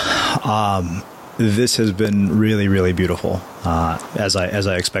 Wow. This has been really, really beautiful, as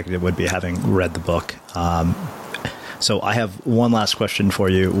I expected it would be, having read the book. So I have one last question for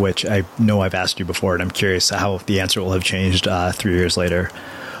you, which I know I've asked you before, and I'm curious how the answer will have changed 3 years later.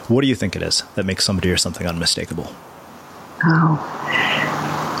 What do you think it is that makes somebody or something unmistakable?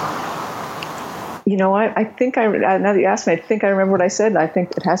 I think now that you asked me, I think I remember what I said, and I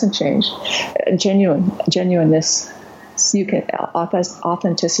think it hasn't changed. Genuineness. You can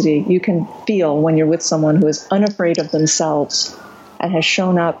authenticity. You can feel when you're with someone who is unafraid of themselves and has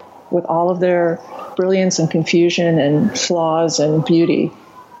shown up with all of their brilliance and confusion and flaws and beauty,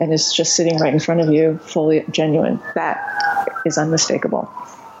 and is just sitting right in front of you, fully genuine. That is unmistakable.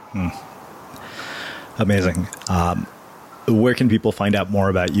 Amazing. Where can people find out more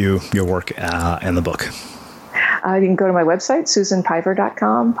about you, your work, and the book? You can go to my website,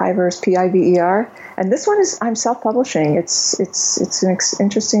 susanpiver.com. Piver is Piver. And this one I'm self-publishing. It's an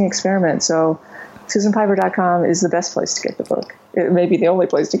interesting experiment. So susanpiver.com is the best place to get the book. It may be the only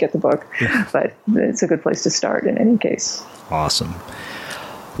place to get the book, but it's a good place to start in any case. Awesome.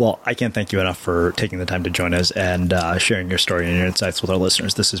 Well, I can't thank you enough for taking the time to join us and sharing your story and your insights with our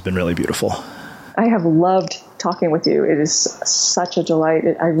listeners. This has been really beautiful. I have loved talking with you. It is such a delight.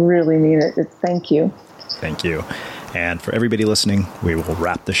 I really mean it. Thank you. Thank you. And for everybody listening, we will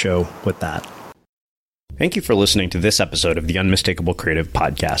wrap the show with that. Thank you for listening to this episode of the Unmistakable Creative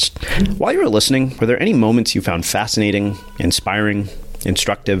Podcast. While you were listening, were there any moments you found fascinating, inspiring,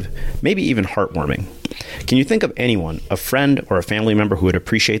 instructive, maybe even heartwarming. Can you think of anyone, a friend or a family member who would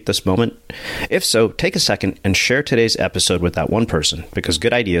appreciate this moment? If so, take a second and share today's episode with that one person, because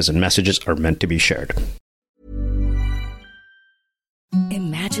good ideas and messages are meant to be shared.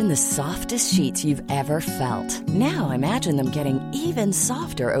 Imagine the softest sheets you've ever felt. Now imagine them getting even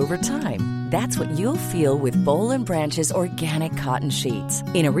softer over time. That's what you'll feel with Boll & Branch's organic cotton sheets.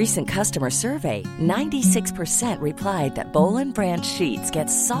 In a recent customer survey, 96% replied that Boll & Branch sheets get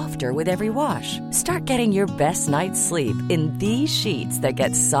softer with every wash. Start getting your best night's sleep in these sheets that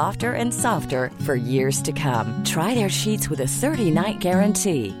get softer and softer for years to come. Try their sheets with a 30-night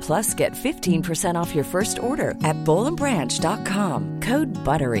guarantee. Plus, get 15% off your first order at bollandbranch.com. Code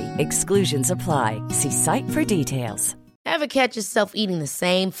BUTTERY. Exclusions apply. See site for details. Ever catch yourself eating the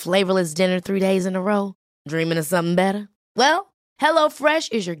same flavorless dinner 3 days in a row? Dreaming of something better? Well,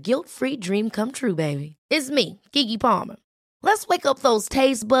 HelloFresh is your guilt-free dream come true, baby. It's me, Keke Palmer. Let's wake up those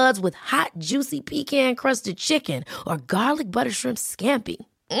taste buds with hot, juicy pecan-crusted chicken or garlic butter shrimp scampi.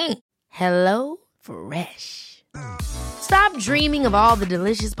 Hello Fresh. Stop dreaming of all the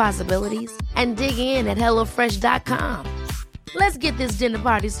delicious possibilities and dig in at HelloFresh.com. Let's get this dinner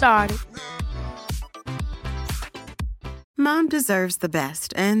party started. Mom deserves the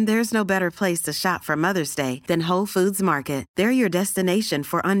best, and there's no better place to shop for Mother's Day than Whole Foods Market. They're your destination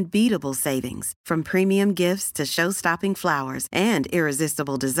for unbeatable savings, from premium gifts to show-stopping flowers and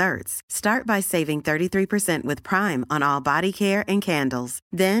irresistible desserts. Start by saving 33% with Prime on all body care and candles.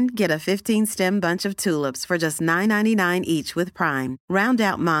 Then get a 15-stem bunch of tulips for just $9.99 each with Prime. Round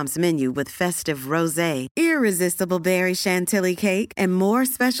out Mom's menu with festive rosé, irresistible berry chantilly cake, and more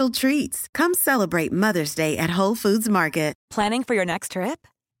special treats. Come celebrate Mother's Day at Whole Foods Market. Planning for your next trip?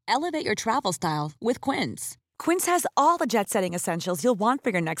 Elevate your travel style with Quince. Quince has all the jet-setting essentials you'll want for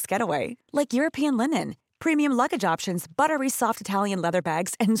your next getaway, like European linen, premium luggage options, buttery soft Italian leather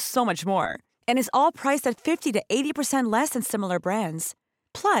bags, and so much more. And is all priced at 50 to 80% less than similar brands.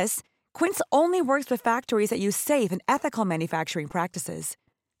 Plus, Quince only works with factories that use safe and ethical manufacturing practices.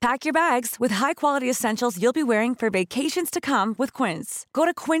 Pack your bags with high-quality essentials you'll be wearing for vacations to come with Quince. Go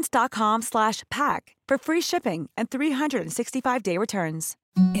to quince.com/pack for free shipping and 365-day returns.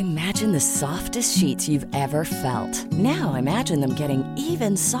 Imagine the softest sheets you've ever felt. Now imagine them getting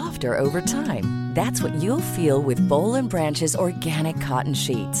even softer over time. That's what you'll feel with Boll & Branch's organic cotton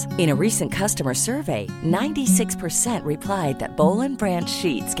sheets. In a recent customer survey, 96% replied that Boll & Branch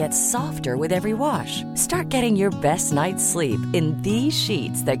sheets get softer with every wash. Start getting your best night's sleep in these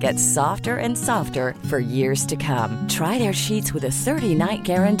sheets that get softer and softer for years to come. Try their sheets with a 30-night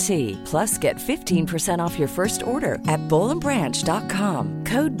guarantee. Plus, get 15% off your first order at bollandbranch.com.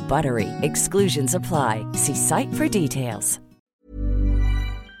 Code BUTTERY. Exclusions apply. See site for details.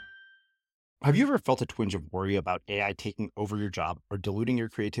 Have you ever felt a twinge of worry about AI taking over your job or diluting your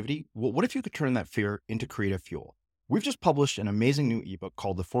creativity? Well, what if you could turn that fear into creative fuel? We've just published an amazing new ebook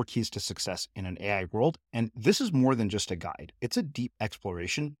called The 4 Keys to Success in an AI World, and this is more than just a guide. It's a deep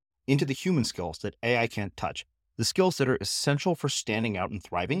exploration into the human skills that AI can't touch, the skills that are essential for standing out and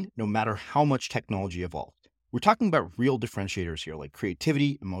thriving, no matter how much technology evolves. We're talking about real differentiators here, like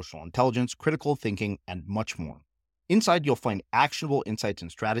creativity, emotional intelligence, critical thinking, and much more. Inside, you'll find actionable insights and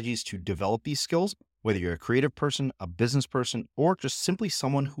strategies to develop these skills, whether you're a creative person, a business person, or just simply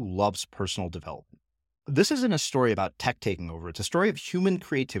someone who loves personal development. This isn't a story about tech taking over. It's a story of human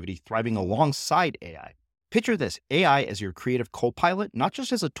creativity thriving alongside AI. Picture this, AI as your creative co-pilot, not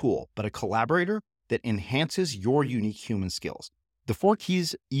just as a tool, but a collaborator that enhances your unique human skills. The 4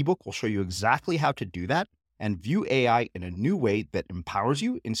 Keys ebook will show you exactly how to do that and view AI in a new way that empowers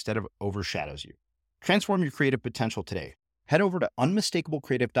you instead of overshadows you. Transform your creative potential today. Head over to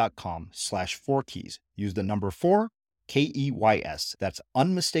unmistakablecreative.com/4keys. Use the number 4, KEYS. That's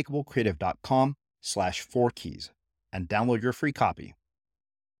unmistakablecreative.com/4keys and download your free copy.